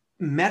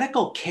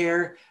 medical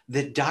care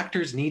that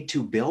doctors need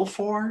to bill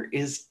for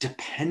is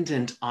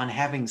dependent on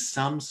having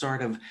some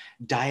sort of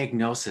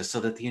diagnosis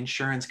so that the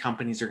insurance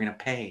companies are going to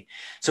pay.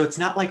 So it's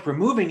not like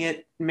removing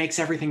it makes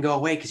everything go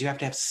away, because you have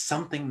to have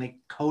something they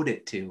code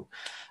it to.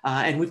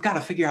 And we've got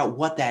to figure out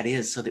what that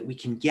is so that we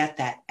can get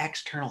that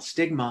external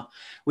stigma,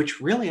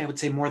 which really, I would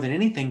say more than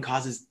anything,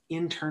 causes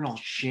internal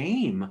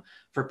shame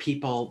for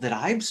people that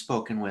I've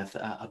spoken with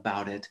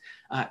about it.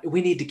 We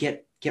need to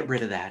get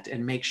rid of that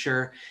and make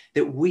sure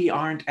that we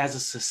aren't, as a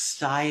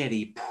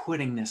society,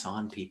 putting this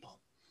on people.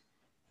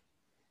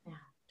 Yeah,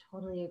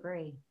 totally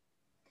agree.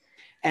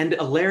 And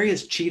Larry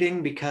is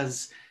cheating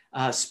because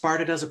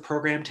Sparta does a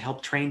program to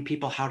help train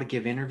people how to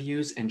give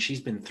interviews, and she's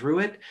been through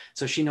it.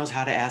 So she knows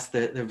how to ask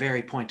the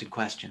very pointed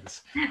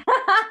questions. All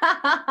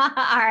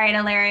right,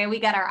 Alaria, we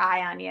got our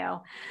eye on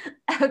you.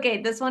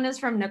 Okay, this one is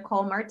from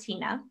Nicole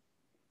Martina.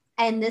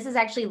 And this is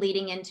actually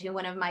leading into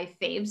one of my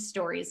fave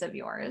stories of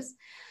yours.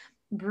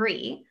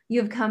 Bree,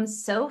 you've come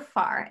so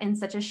far in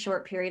such a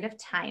short period of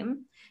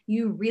time.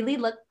 You really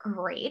look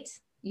great.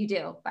 You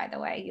do, by the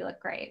way, you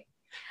look great.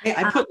 Hey,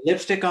 I put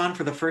lipstick on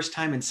for the first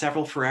time in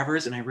several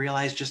forevers, and I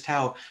realized just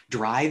how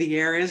dry the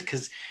air is,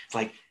 because it's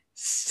like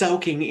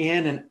soaking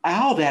in, and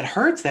ow, that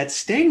hurts, that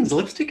stings.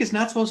 Lipstick is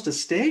not supposed to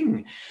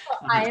sting.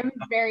 Well, I am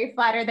very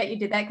flattered that you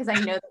did that, because I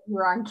know that you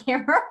were on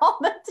camera all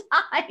the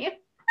time.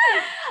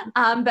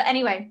 But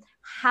anyway,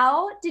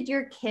 how did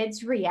your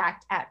kids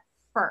react at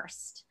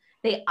first?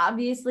 They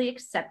obviously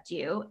accept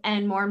you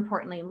and, more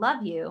importantly,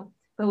 love you.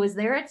 But was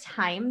there a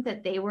time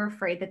that they were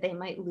afraid that they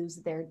might lose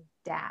their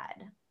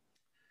dad?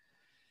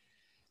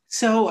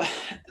 So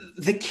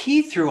the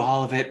key through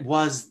all of it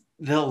was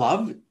the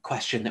love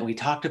question that we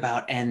talked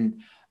about,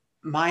 and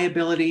my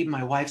ability,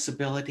 my wife's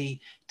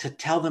ability to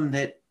tell them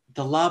that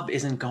the love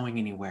isn't going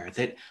anywhere,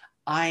 that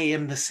I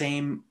am the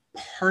same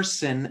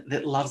person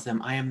that loves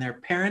them. I am their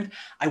parent.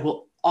 I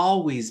will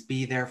always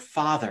be their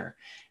father.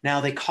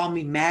 Now, they call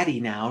me Maddie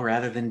now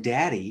rather than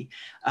Daddy,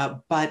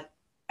 but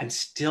I'm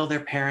still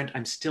their parent.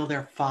 I'm still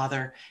their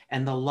father,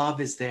 and the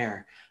love is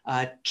there.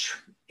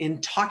 In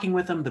talking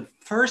with them the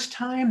first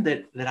time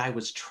that I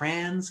was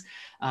trans,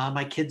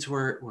 my kids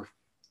were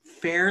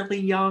fairly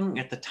young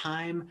at the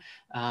time.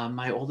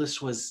 My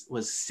oldest was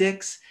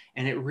 6,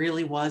 and it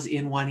really was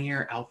in one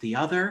ear, out the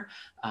other,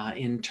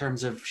 in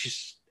terms of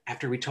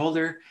after we told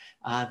her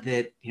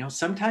that,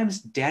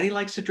 sometimes daddy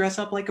likes to dress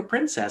up like a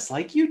princess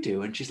like you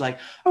do. And she's like,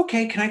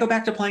 okay, can I go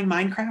back to playing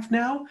Minecraft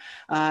now?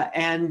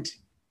 And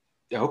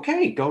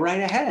okay, go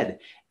right ahead.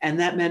 And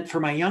that meant for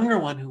my younger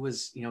one, who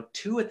was,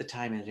 2 at the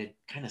time and had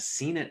kind of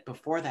seen it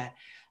before that,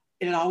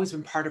 it had always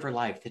been part of her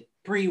life that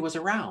Bree was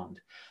around.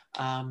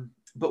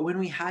 But when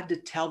we had to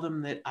tell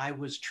them that I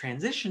was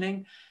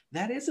transitioning,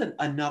 that is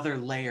another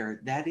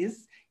layer. That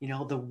is,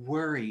 the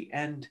worry.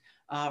 And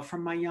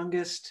from my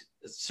youngest,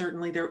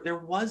 certainly there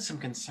was some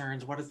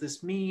concerns. What does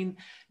this mean?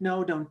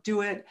 No, don't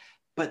do it.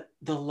 But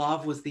the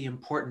love was the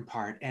important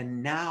part.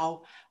 And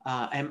now,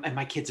 and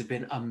my kids have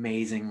been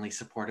amazingly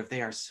supportive.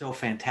 They are so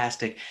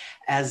fantastic.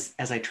 As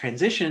I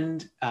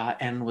transitioned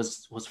and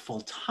was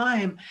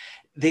full-time,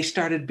 they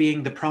started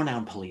being the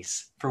pronoun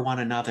police for one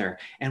another.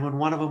 And when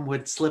one of them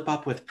would slip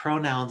up with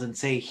pronouns and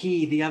say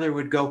he, the other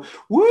would go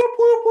whoop,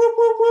 whoop, whoop,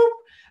 whoop, whoop,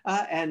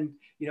 and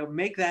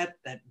make that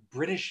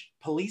British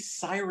police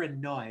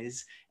siren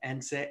noise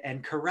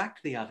and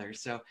correct the other.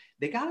 So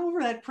they got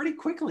over that pretty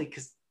quickly,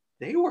 because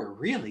they were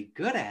really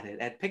good at it,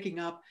 at picking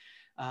up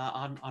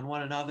on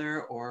one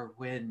another, or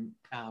when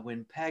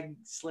Peg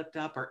slipped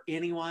up, or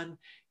anyone,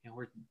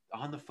 we're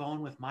on the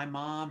phone with my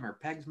mom or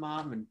Peg's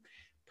mom, and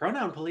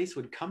pronoun police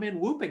would come in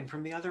whooping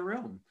from the other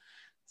room.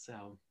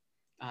 So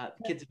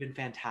kids have been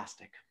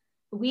fantastic.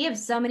 We have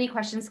so many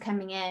questions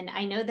coming in.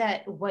 I know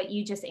that what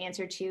you just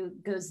answered to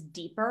goes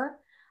deeper,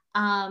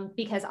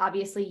 because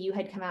obviously you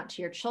had come out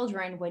to your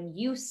children when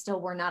you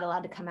still were not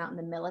allowed to come out in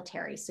the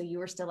military. So you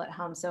were still at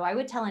home. So I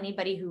would tell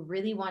anybody who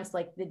really wants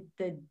like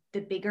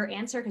the bigger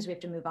answer, because we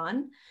have to move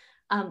on,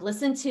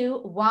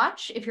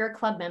 watch if you're a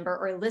club member,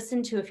 or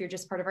listen to, if you're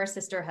just part of our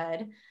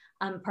sisterhood,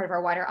 part of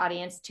our wider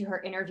audience, to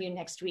her interview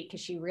next week,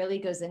 because she really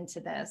goes into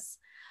this.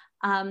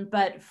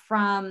 But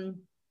from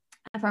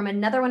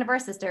another one of our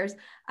sisters,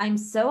 I'm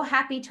so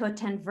happy to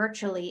attend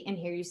virtually and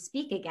hear you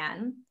speak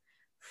again.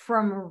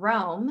 From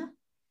Rome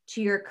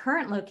to your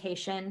current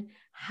location,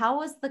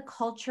 how is the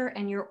culture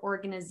and your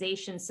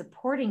organization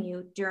supporting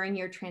you during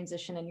your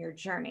transition and your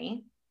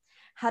journey?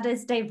 How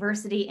does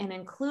diversity and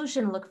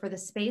inclusion look for the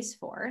Space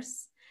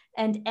Force?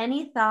 And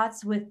any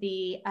thoughts with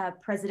the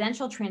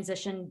presidential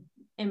transition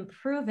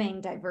improving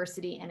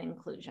diversity and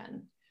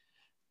inclusion?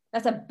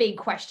 That's a big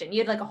question. You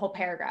had like a whole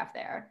paragraph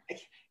there.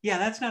 Yeah,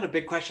 that's not a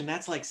big question.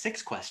 That's like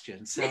 6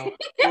 questions. So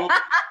we'll,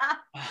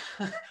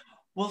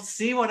 we'll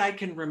see what I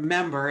can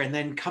remember and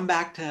then come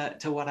back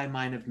to what I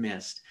might have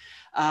missed.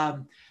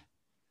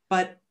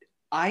 But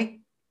I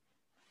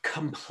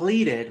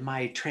completed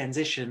my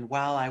transition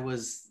while I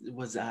was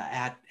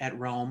at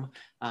Rome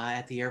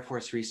at the Air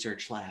Force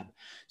Research Lab.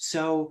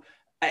 So,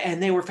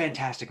 and they were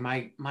fantastic.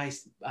 My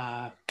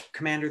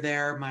commander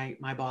there,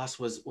 my boss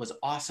was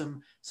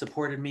awesome.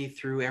 Supported me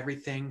through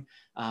everything.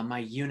 My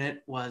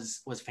unit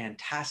was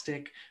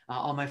fantastic.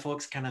 All my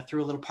folks kind of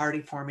threw a little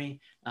party for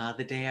me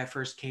the day I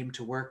first came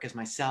to work as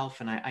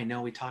myself, and I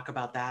know we talk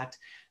about that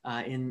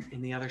in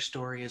the other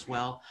story as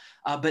well.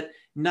 But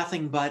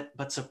nothing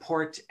but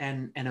support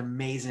and an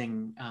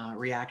amazing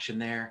reaction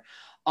there.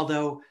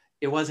 Although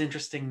it was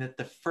interesting that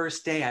the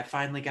first day I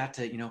finally got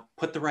to,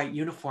 put the right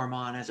uniform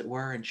on, as it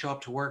were, and show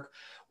up to work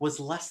was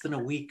less than a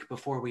week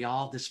before we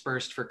all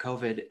dispersed for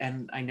COVID.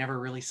 And I never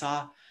really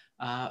saw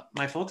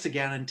my folks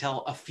again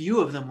until a few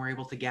of them were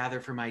able to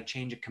gather for my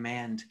change of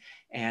command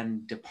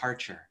and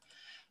departure.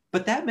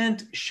 But that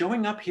meant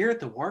showing up here at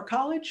the War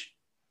College.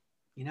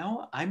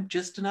 I'm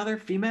just another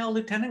female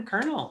lieutenant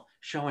colonel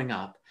showing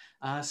up.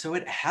 So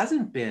it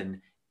hasn't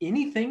been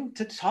anything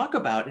to talk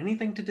about,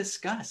 anything to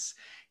discuss.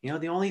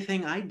 The only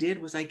thing I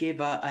did was I gave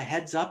a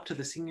heads up to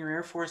the senior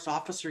Air Force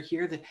officer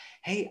here that,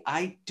 hey,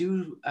 I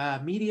do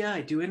media,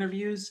 I do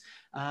interviews,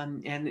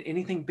 and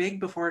anything big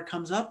before it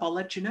comes up, I'll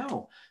let you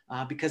know.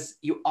 Because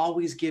you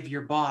always give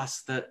your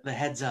boss the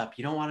heads up.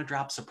 You don't want to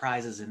drop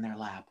surprises in their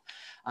lap.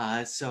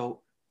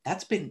 So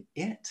that's been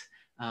it.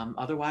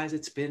 Otherwise,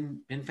 it's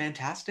been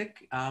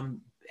fantastic.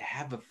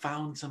 Have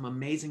found some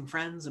amazing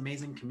friends,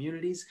 amazing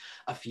communities,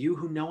 a few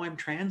who know I'm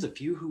trans, a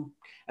few who,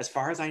 as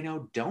far as I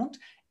know, don't,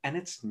 and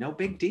it's no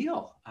big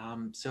deal.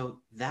 So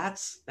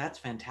that's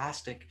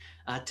fantastic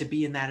to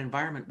be in that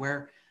environment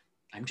where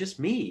I'm just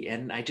me,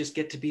 and I just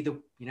get to be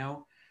the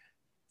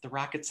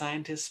rocket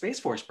scientist, Space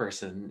Force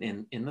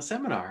person in the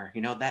seminar.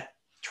 That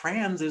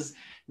trans is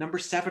number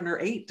 7 or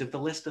 8 of the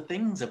list of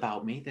things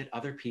about me that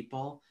other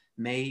people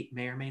may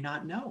or may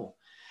not know.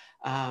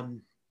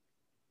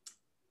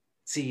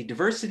 See,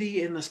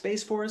 diversity in the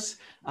Space Force,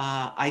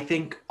 I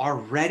think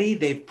already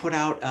they've put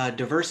out a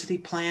diversity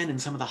plan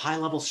and some of the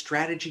high-level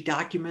strategy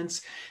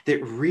documents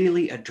that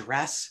really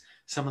address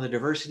some of the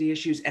diversity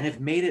issues and have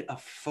made it a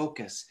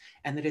focus,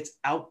 and that it's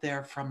out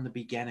there from the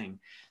beginning.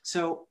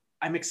 So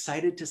I'm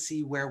excited to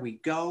see where we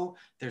go.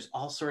 There's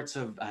all sorts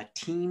of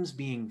teams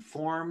being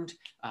formed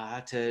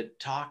to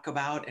talk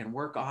about and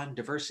work on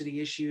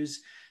diversity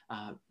issues.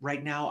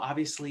 Right now,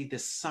 obviously,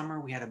 this summer,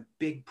 we had a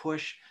big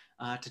push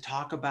to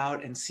talk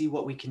about and see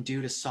what we can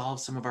do to solve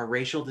some of our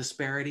racial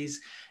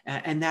disparities.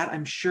 And that,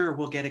 I'm sure,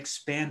 will get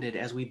expanded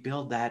as we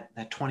build that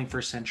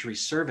 21st century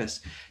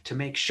service to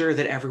make sure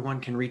that everyone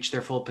can reach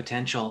their full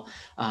potential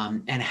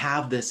and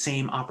have the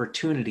same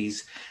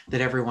opportunities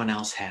that everyone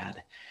else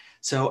had.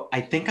 So I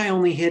think I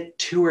only hit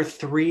 2 or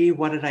 3.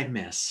 What did I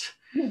miss?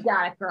 You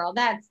got it, girl.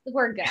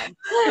 We're good.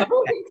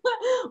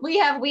 we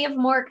have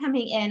more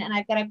coming in, and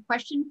I've got a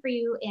question for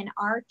you in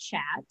our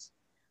chat.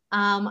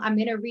 I'm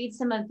going to read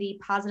some of the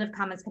positive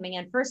comments coming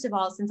in. First of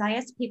all, since I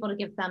asked people to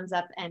give thumbs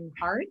up and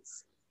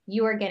hearts,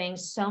 you are getting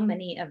so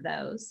many of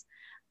those.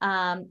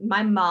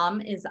 My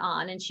mom is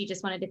on, and she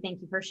just wanted to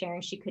thank you for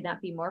sharing. She could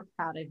not be more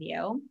proud of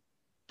you.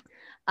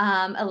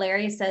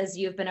 Ilaria says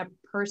you've been a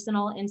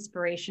personal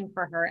inspiration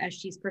for her as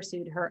she's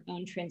pursued her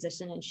own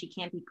transition, and she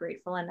can't be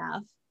grateful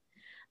enough.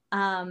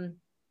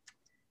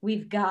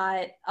 We've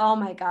got, oh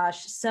my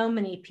gosh, so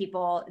many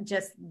people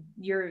just,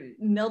 you're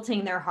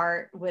melting their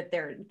heart with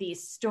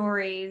these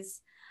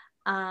stories.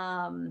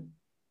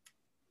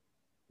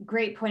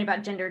 Great point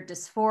about gender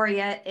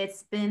dysphoria.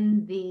 It's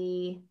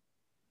been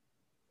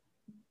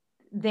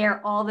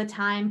there all the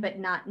time, but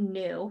not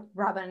new.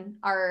 Robin,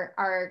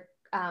 our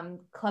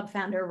club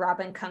founder,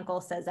 Robin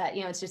Kunkel, says that,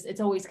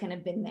 it's always kind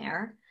of been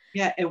there.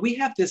 Yeah, and we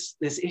have this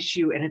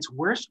issue, and it's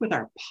worse with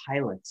our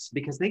pilots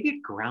because they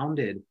get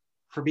grounded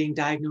for being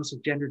diagnosed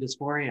with gender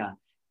dysphoria.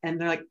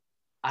 And they're like,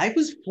 I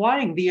was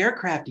flying the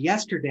aircraft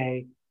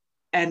yesterday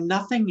and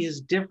nothing is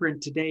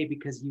different today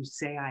because you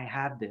say I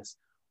have this.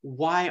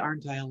 Why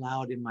aren't I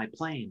allowed in my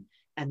plane?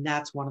 And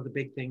that's one of the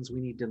big things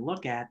we need to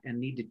look at and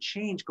need to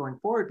change going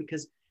forward,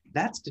 because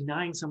that's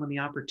denying someone the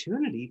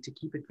opportunity to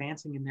keep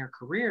advancing in their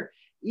career.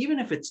 Even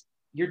if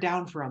you're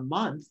down for a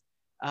month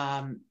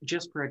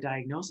just for a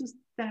diagnosis,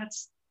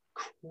 that's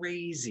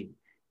crazy.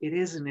 It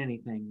isn't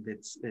anything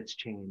that's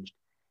changed.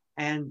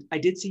 And I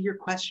did see your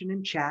question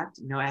in chat,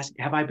 ask,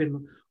 have I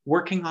been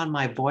working on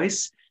my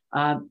voice?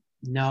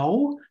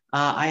 No,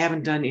 I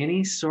haven't done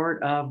any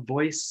sort of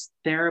voice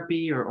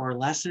therapy or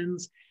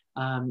lessons.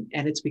 And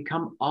it's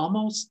become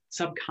almost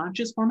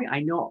subconscious for me. I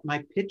know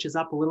my pitch is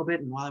up a little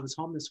bit. And while I was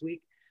home this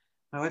week,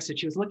 my wife said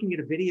she was looking at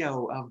a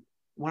video of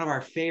one of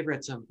our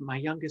favorites of my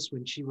youngest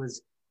when she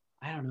was,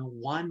 I don't know,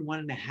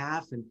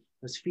 1.5, and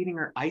was feeding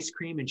her ice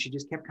cream, and she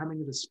just kept coming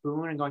to the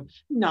spoon and going,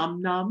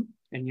 nom, nom.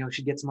 And,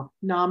 she'd get some more,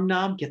 nom,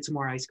 nom, get some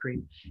more ice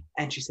cream.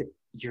 And she said,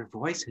 your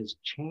voice has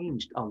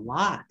changed a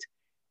lot.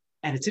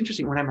 And it's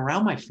interesting when I'm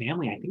around my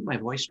family, I think my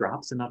voice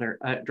drops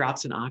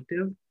drops an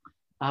octave.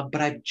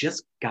 But I've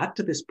just got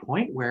to this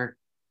point where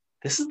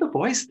this is the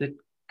voice that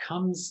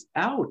comes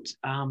out.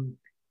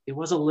 It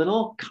was a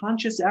little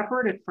conscious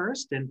effort at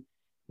first, and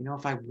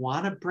if I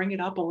want to bring it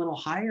up a little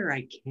higher,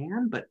 I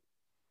can. But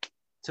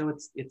so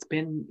it's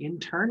been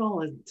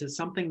internal to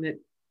something that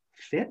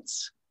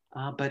fits,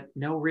 but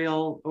no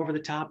real over the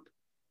top.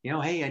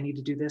 Hey, I need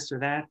to do this or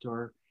that,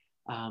 or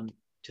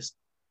just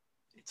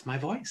it's my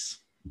voice.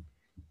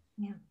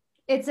 Yeah,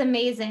 it's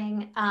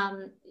amazing.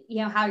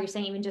 How you're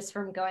saying even just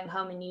from going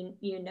home and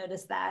you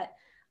notice that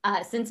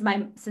since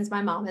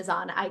my mom is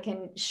on, I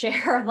can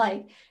share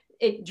like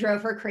it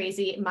drove her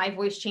crazy. My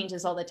voice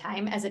changes all the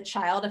time. As a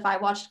child, if I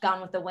watched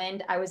Gone with the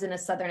Wind, I was in a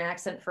Southern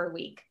accent for a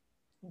week.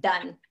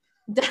 Done.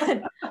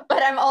 But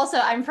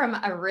I'm from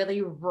a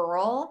really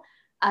rural,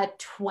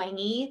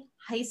 twangy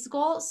high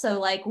school. So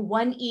like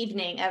one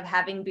evening of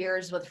having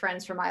beers with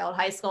friends from my old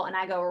high school, and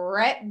I go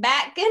right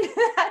back into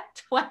that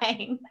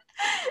twang.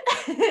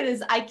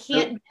 I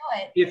can't do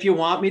it. If you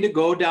want me to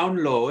go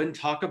down low and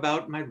talk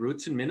about my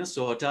roots in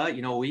Minnesota,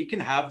 we can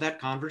have that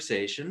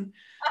conversation.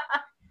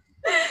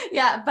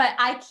 Yeah, but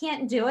I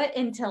can't do it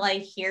until I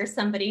hear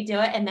somebody do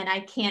it, and then I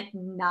can't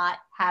not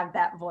have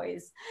that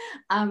voice.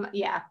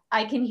 Yeah,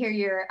 I can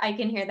hear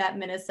that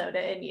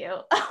Minnesota in you.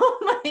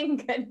 Oh my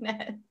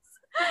goodness.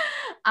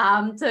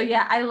 So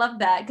yeah, I love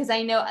that because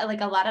I know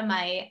like a lot of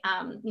my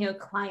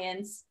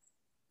clients.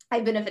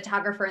 I've been a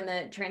photographer in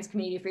the trans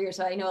community for years,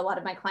 so I know a lot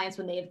of my clients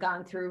when they've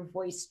gone through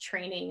voice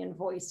training and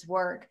voice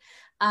work.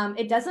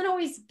 It doesn't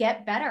always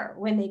get better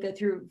when they go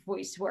through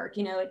voice work.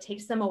 It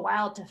takes them a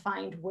while to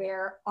find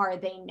where are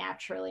they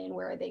naturally and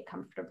where are they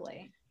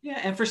comfortably. Yeah,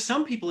 and for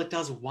some people it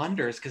does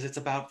wonders because it's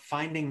about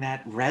finding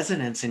that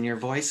resonance in your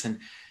voice and,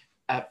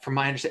 from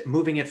my understanding,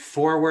 moving it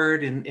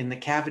forward in the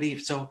cavity.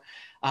 So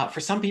for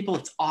some people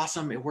it's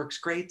awesome, it works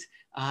great,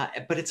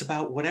 but it's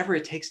about whatever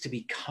it takes to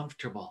be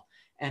comfortable.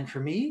 And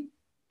for me,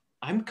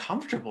 I'm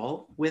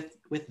comfortable with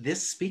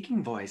this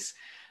speaking voice.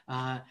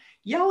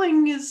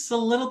 Yelling is a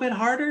little bit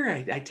harder.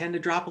 I tend to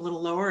drop a little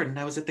lower. And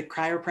I was at the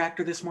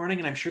chiropractor this morning,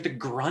 and I'm sure the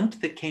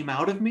grunt that came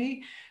out of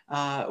me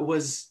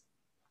was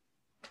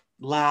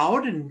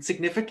loud and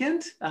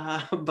significant.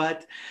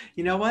 But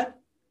you know what?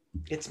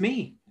 It's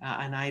me,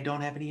 and I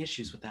don't have any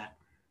issues with that.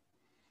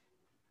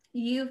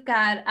 You've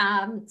got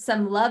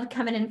some love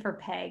coming in for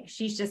Peg.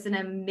 She's just an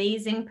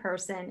amazing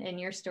person, and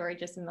your story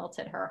just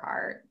melted her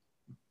heart.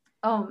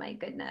 Oh my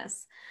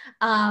goodness.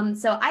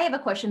 So I have a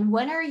question.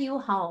 When are you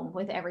home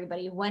with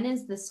everybody? When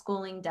is the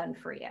schooling done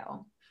for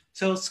you?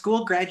 So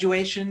school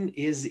graduation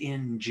is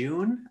in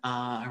June,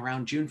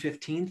 around June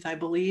 15th, I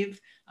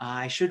believe.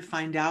 I should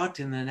find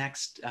out in the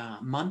next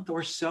month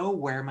or so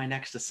where my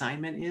next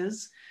assignment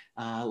is.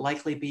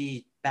 Likely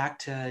be back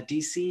to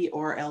DC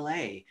or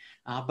LA,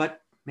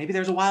 but maybe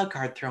there's a wild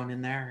card thrown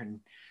in there,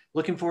 and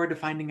looking forward to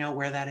finding out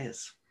where that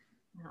is.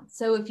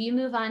 So if you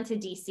move on to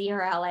DC or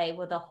LA,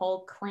 will the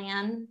whole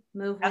clan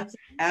move with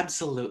you?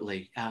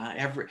 Absolutely.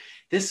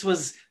 This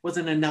was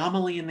an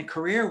anomaly in the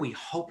career. We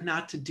hope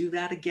not to do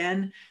that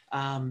again,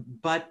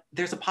 but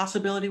there's a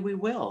possibility we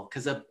will,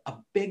 because a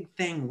big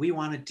thing we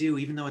want to do,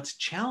 even though it's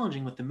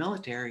challenging with the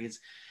military, is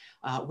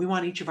we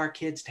want each of our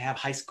kids to have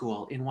high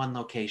school in one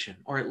location,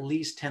 or at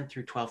least 10th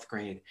through 12th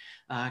grade,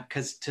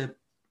 because to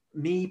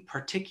me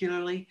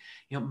particularly,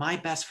 my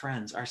best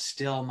friends are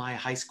still my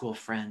high school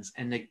friends,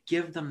 and to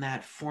give them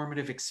that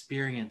formative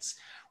experience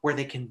where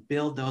they can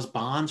build those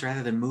bonds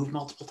rather than move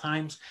multiple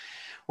times.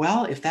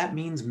 Well, if that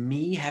means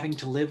me having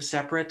to live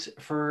separate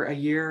for a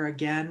year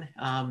again,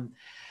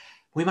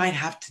 we might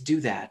have to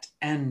do that.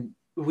 And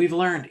we've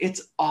learned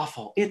it's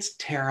awful. It's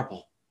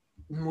terrible.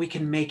 We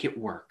can make it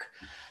work.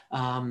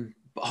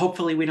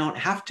 Hopefully we don't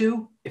have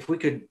to. If we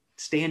could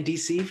stay in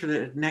DC for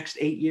the next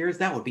 8 years,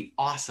 that would be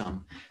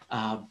awesome.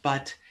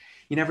 But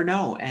you never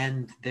know.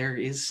 And there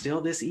is still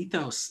this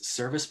ethos,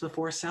 service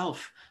before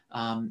self.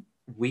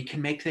 We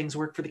can make things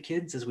work for the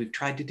kids as we've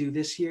tried to do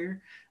this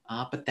year,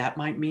 but that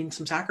might mean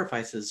some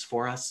sacrifices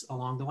for us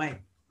along the way.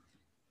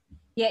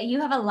 Yeah,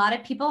 you have a lot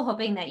of people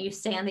hoping that you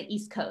stay on the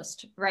East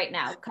Coast right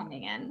now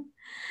coming in.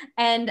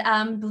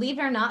 And believe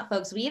it or not,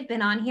 folks, we have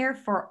been on here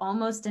for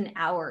almost an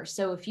hour.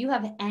 So if you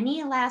have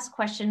any last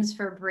questions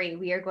for Bree,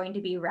 we are going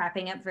to be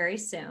wrapping up very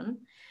soon.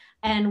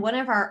 And one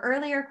of our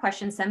earlier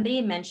questions,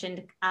 somebody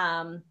mentioned,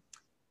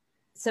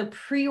 so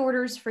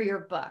pre-orders for your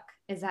book.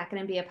 Is that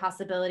going to be a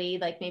possibility?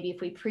 Like maybe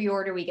if we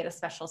pre-order, we get a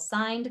special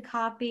signed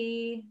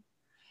copy?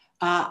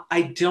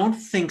 I don't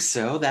think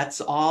so. That's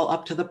all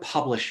up to the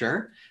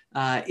publisher.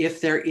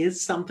 If there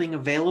is something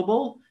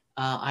available,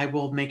 I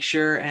will make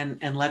sure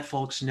and let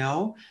folks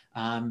know.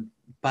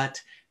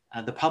 But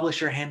the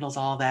publisher handles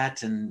all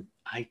that, and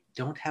I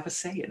don't have a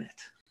say in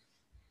it.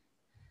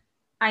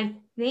 I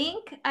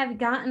think I've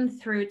gotten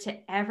through to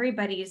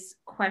everybody's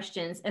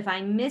questions. If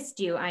I missed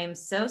you, I am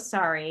so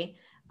sorry.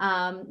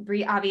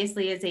 Bree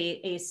obviously is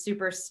a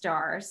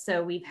superstar,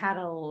 so we've had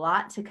a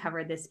lot to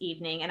cover this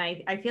evening, and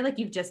I feel like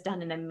you've just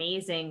done an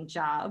amazing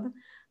job.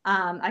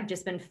 I've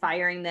just been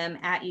firing them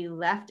at you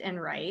left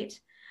and right.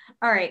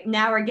 All right,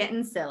 now we're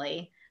getting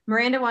silly.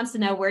 Miranda wants to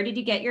know, where did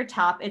you get your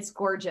top? It's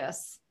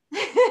gorgeous.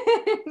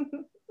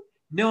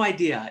 No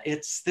idea.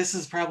 This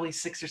is probably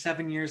 6 or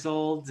 7 years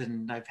old,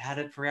 and I've had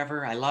it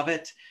forever. I love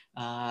it.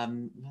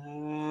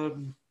 No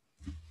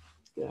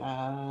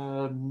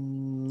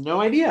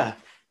idea.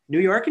 New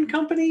York and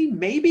Company,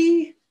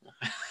 maybe.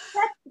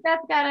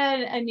 That's got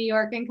a New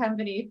York and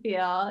Company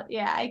feel.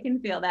 Yeah, I can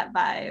feel that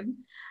vibe.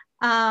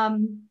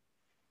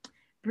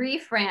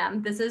 Brief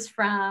Ram, this is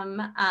from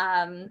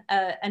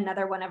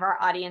another one of our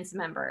audience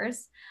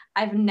members.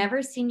 I've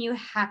never seen you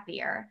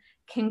happier.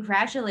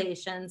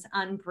 Congratulations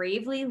on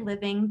bravely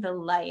living the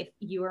life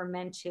you were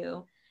meant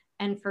to,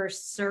 and for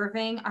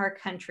serving our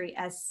country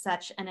as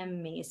such an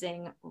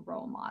amazing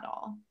role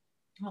model.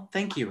 Well,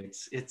 thank you.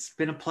 It's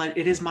been a pleasure.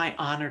 It is my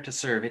honor to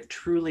serve. It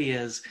truly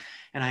is.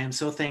 And I am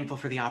so thankful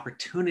for the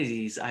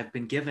opportunities I've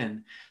been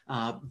given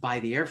by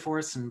the Air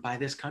Force and by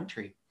this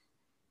country.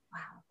 Wow.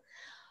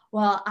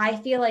 Well, I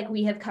feel like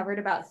we have covered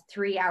about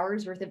 3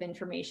 hours worth of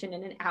information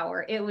in an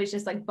hour. It was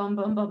just like boom,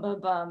 boom, boom, boom,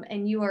 boom.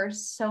 And you are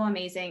so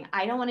amazing.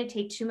 I don't want to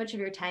take too much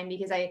of your time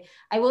because I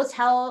will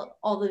tell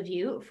all of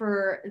you,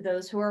 for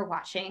those who are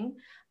watching,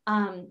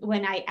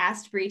 when I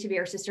asked Bree to be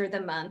our sister of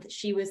the month,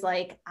 she was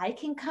like, I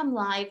can come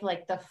live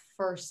like the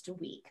first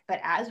week, but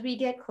as we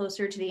get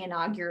closer to the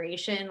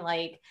inauguration,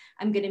 like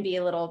I'm going to be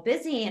a little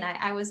busy. And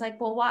I was like,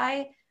 well,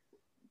 why?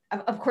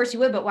 Of course you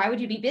would, but why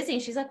would you be busy?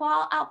 And she's like,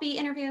 well, I'll be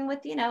interviewing with,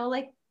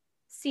 like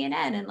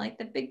CNN and like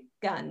the big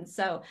guns.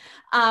 So,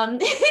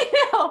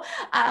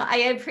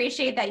 I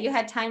appreciate that you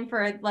had time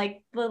for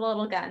like the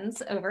little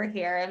guns over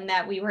here and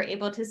that we were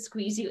able to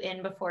squeeze you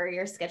in before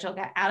your schedule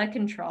got out of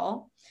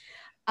control.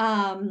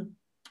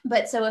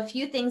 But so a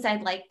few things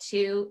I'd like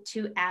to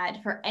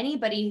add for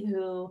anybody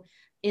who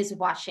is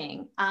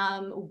watching.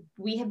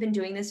 We have been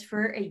doing this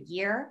for a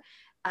year.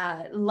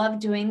 Love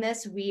doing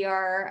this. We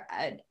are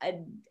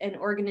an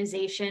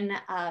organization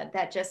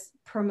that just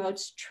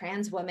promotes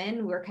trans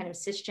women. We're kind of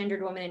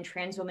cisgendered women and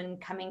trans women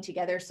coming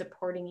together,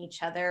 supporting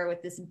each other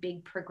with this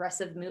big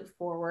progressive move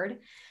forward.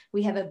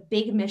 We have a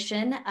big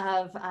mission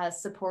of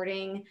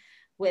supporting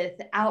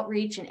with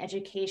outreach and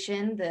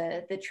education,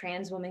 the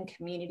trans women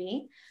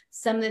community.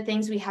 Some of the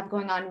things we have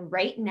going on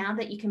right now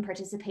that you can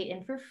participate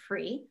in for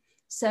free.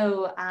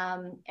 So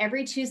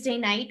every Tuesday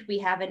night, we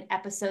have an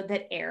episode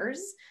that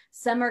airs.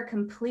 Some are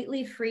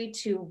completely free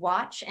to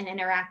watch and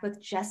interact with,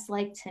 just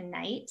like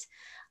tonight.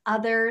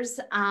 Others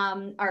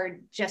are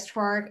just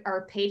for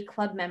our paid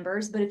club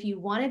members. But if you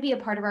want to be a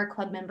part of our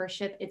club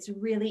membership, it's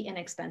really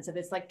inexpensive.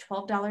 It's like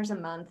 $12 a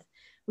month.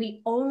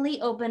 We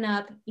only open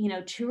up,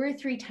 2 or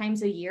 3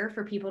 times a year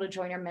for people to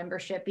join our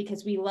membership,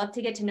 because we love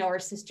to get to know our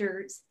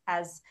sisters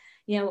as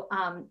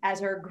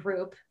our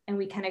group, and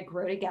we kind of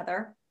grow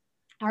together.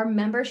 Our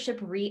membership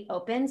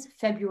reopens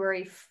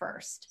February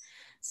 1st.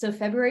 So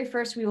February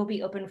 1st, we will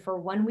be open for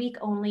 1 week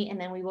only, and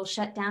then we will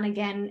shut down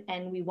again,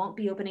 and we won't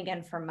be open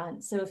again for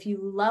months. So if you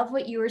love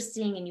what you are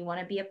seeing and you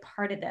want to be a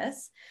part of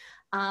this,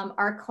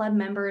 our club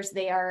members,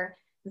 they are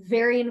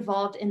very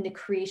involved in the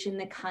creation,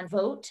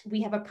 vote.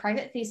 We have a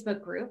private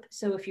Facebook group.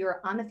 So if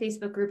you're on the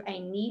Facebook group, I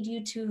need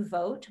you to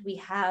vote. We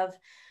have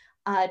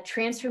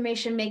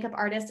transformation makeup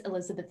artist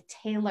Elizabeth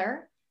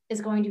Taylor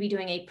is going to be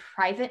doing a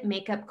private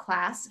makeup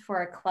class for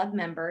our club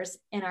members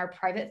in our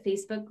private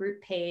Facebook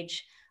group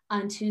page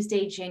on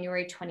Tuesday,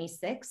 January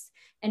 26th.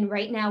 And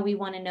right now we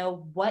want to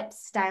know, what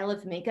style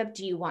of makeup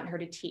do you want her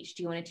to teach?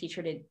 Do you want to teach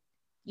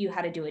you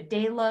how to do a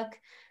day look,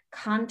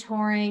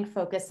 contouring,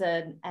 focus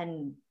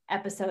an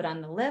episode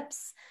on the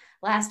lips?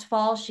 Last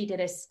fall, she did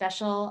a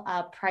special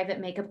private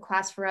makeup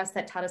class for us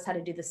that taught us how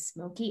to do the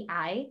smoky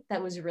eye.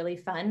 That was really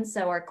fun.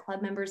 So our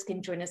club members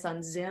can join us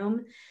on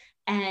Zoom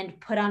and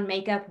put on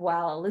makeup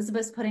while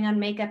Elizabeth's putting on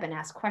makeup, and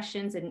ask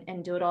questions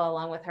and do it all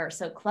along with her.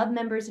 So club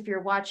members, if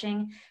you're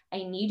watching,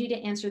 I need you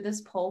to answer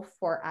this poll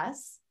for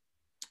us.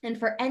 And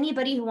for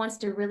anybody who wants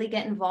to really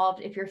get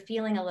involved, if you're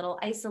feeling a little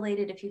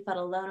isolated, if you felt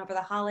alone over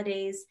the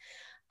holidays,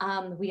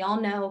 we all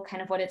know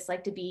kind of what it's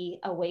like to be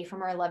away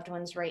from our loved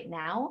ones right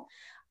now.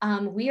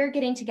 We are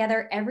getting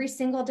together every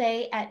single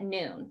day at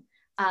noon.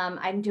 I'm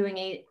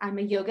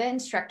a yoga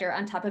instructor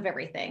on top of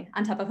everything,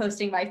 on top of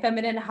hosting My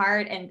Feminine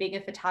Heart and being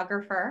a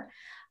photographer.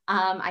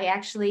 I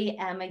actually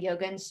am a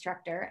yoga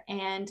instructor,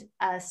 and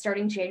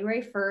starting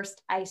January 1st,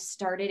 I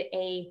started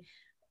a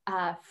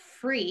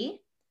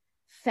free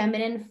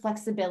feminine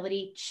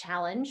flexibility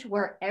challenge,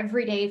 where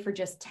every day for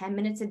just 10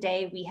 minutes a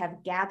day, we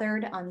have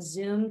gathered on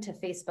Zoom to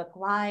Facebook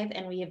Live,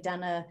 and we have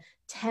done a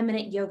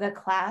 10-minute yoga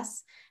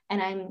class.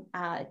 And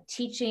I'm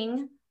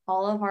teaching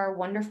all of our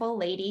wonderful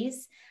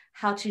ladies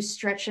how to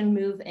stretch and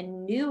move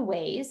in new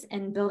ways,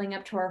 and building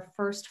up to our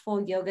first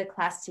full yoga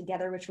class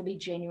together, which will be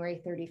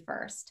January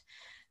 31st.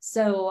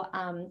 So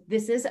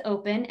this is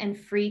open and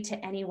free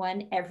to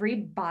anyone.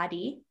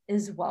 Everybody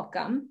is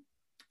welcome.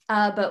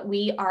 But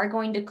we are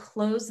going to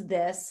close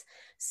this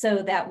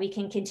so that we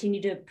can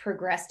continue to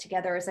progress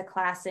together as a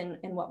class in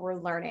what we're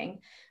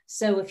learning.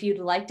 So if you'd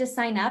like to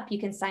sign up, you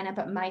can sign up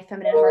at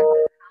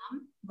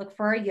myfeminineheart.com. look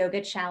for our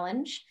yoga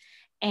challenge.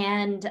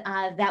 And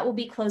that will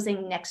be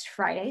closing next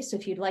Friday. So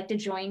if you'd like to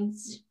join,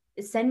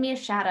 send me a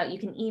shout out. You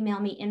can email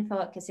me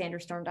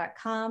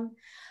info@cassandrastorm.com.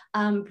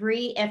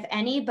 Bree, if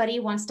anybody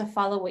wants to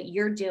follow what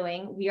you're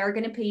doing, we are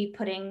going to be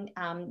putting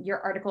your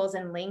articles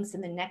and links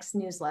in the next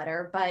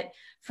newsletter. But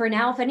for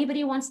now, if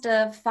anybody wants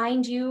to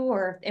find you,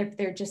 or if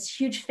they're just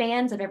huge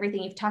fans of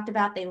everything you've talked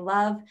about, they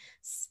love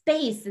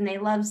space and they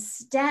love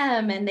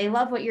STEM and they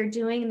love what you're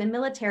doing in the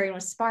military and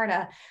with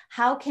Sparta,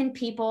 how can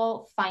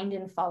people find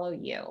and follow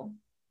you?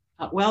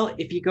 Well,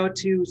 if you go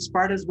to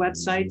Sparta's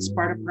website,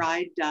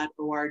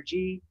 spartapride.org,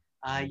 you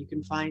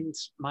can find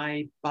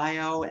my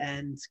bio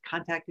and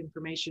contact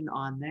information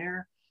on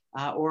there,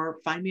 or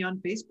find me on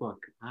Facebook.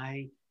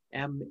 I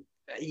am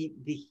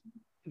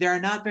there are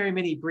not very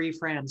many Bree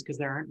Frams because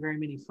there aren't very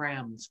many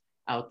Frams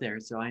out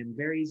there. So I'm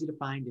very easy to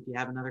find if you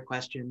have another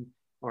question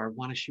or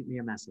want to shoot me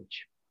a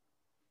message.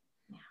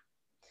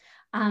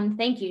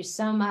 Thank you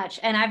so much.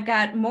 And I've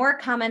got more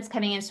comments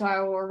coming in, so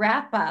I will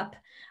wrap up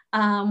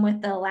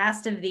with the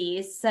last of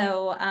these.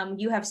 So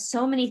you have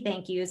so many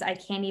thank yous, I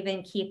can't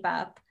even keep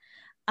up.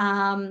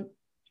 Oh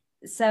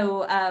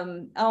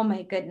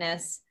my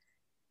goodness.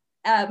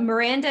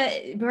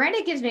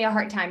 Miranda gives me a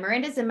hard time.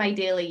 Miranda's in my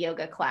daily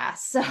yoga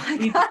class. So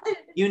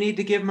you need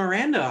to give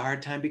Miranda a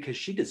hard time because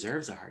she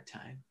deserves a hard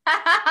time.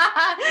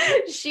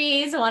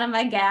 She's one of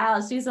my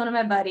gals. She's one of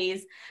my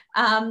buddies.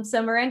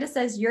 So Miranda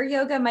says, your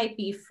yoga might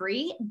be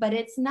free, but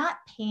it's not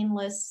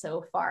painless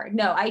so far.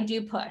 No, I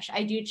do push.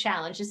 I do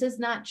challenge. This is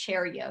not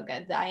chair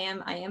yoga. I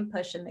am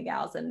pushing the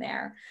gals in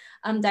there.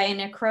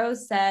 Diana Crow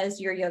says,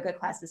 your yoga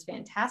class is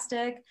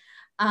fantastic.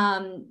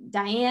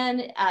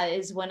 Diane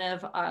is one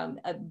of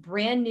a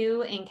brand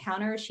new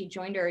encounter. She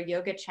joined our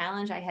yoga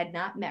challenge. I had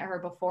not met her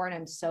before, and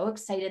I'm so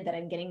excited that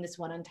I'm getting this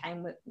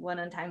one-on-time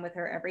with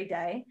her every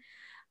day.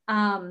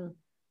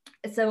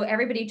 So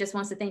everybody just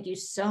wants to thank you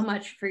so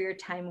much for your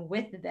time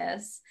with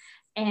this.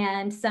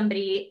 And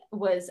somebody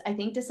was, I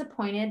think,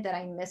 disappointed that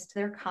I missed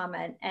their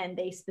comment, and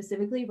they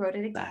specifically wrote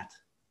it again.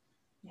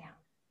 Yeah,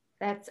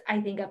 that's,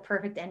 I think, a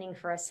perfect ending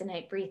for us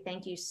tonight. Bree,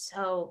 thank you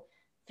so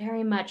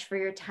very much for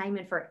your time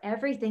and for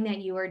everything that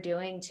you are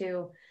doing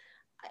to,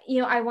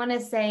 I want to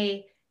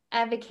say,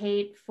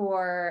 advocate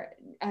for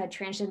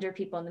transgender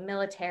people in the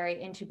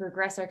military and to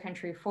progress our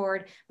country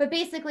forward. But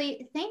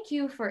basically, thank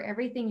you for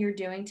everything you're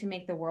doing to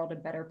make the world a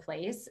better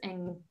place.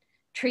 And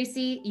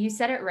Tracy, you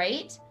said it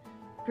right.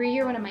 Bree,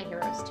 you're one of my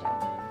heroes too.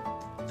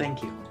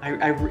 Thank you.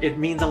 It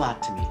means a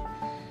lot to me.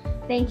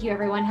 Thank you,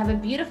 everyone. Have a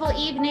beautiful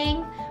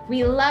evening.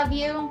 We love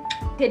you.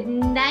 Good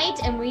night,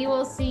 and we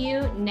will see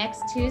you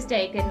next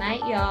Tuesday. Good night,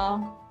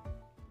 y'all.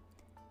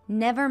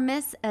 Never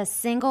miss a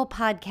single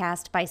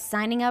podcast by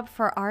signing up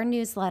for our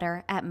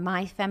newsletter at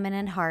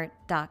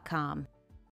myfeminineheart.com.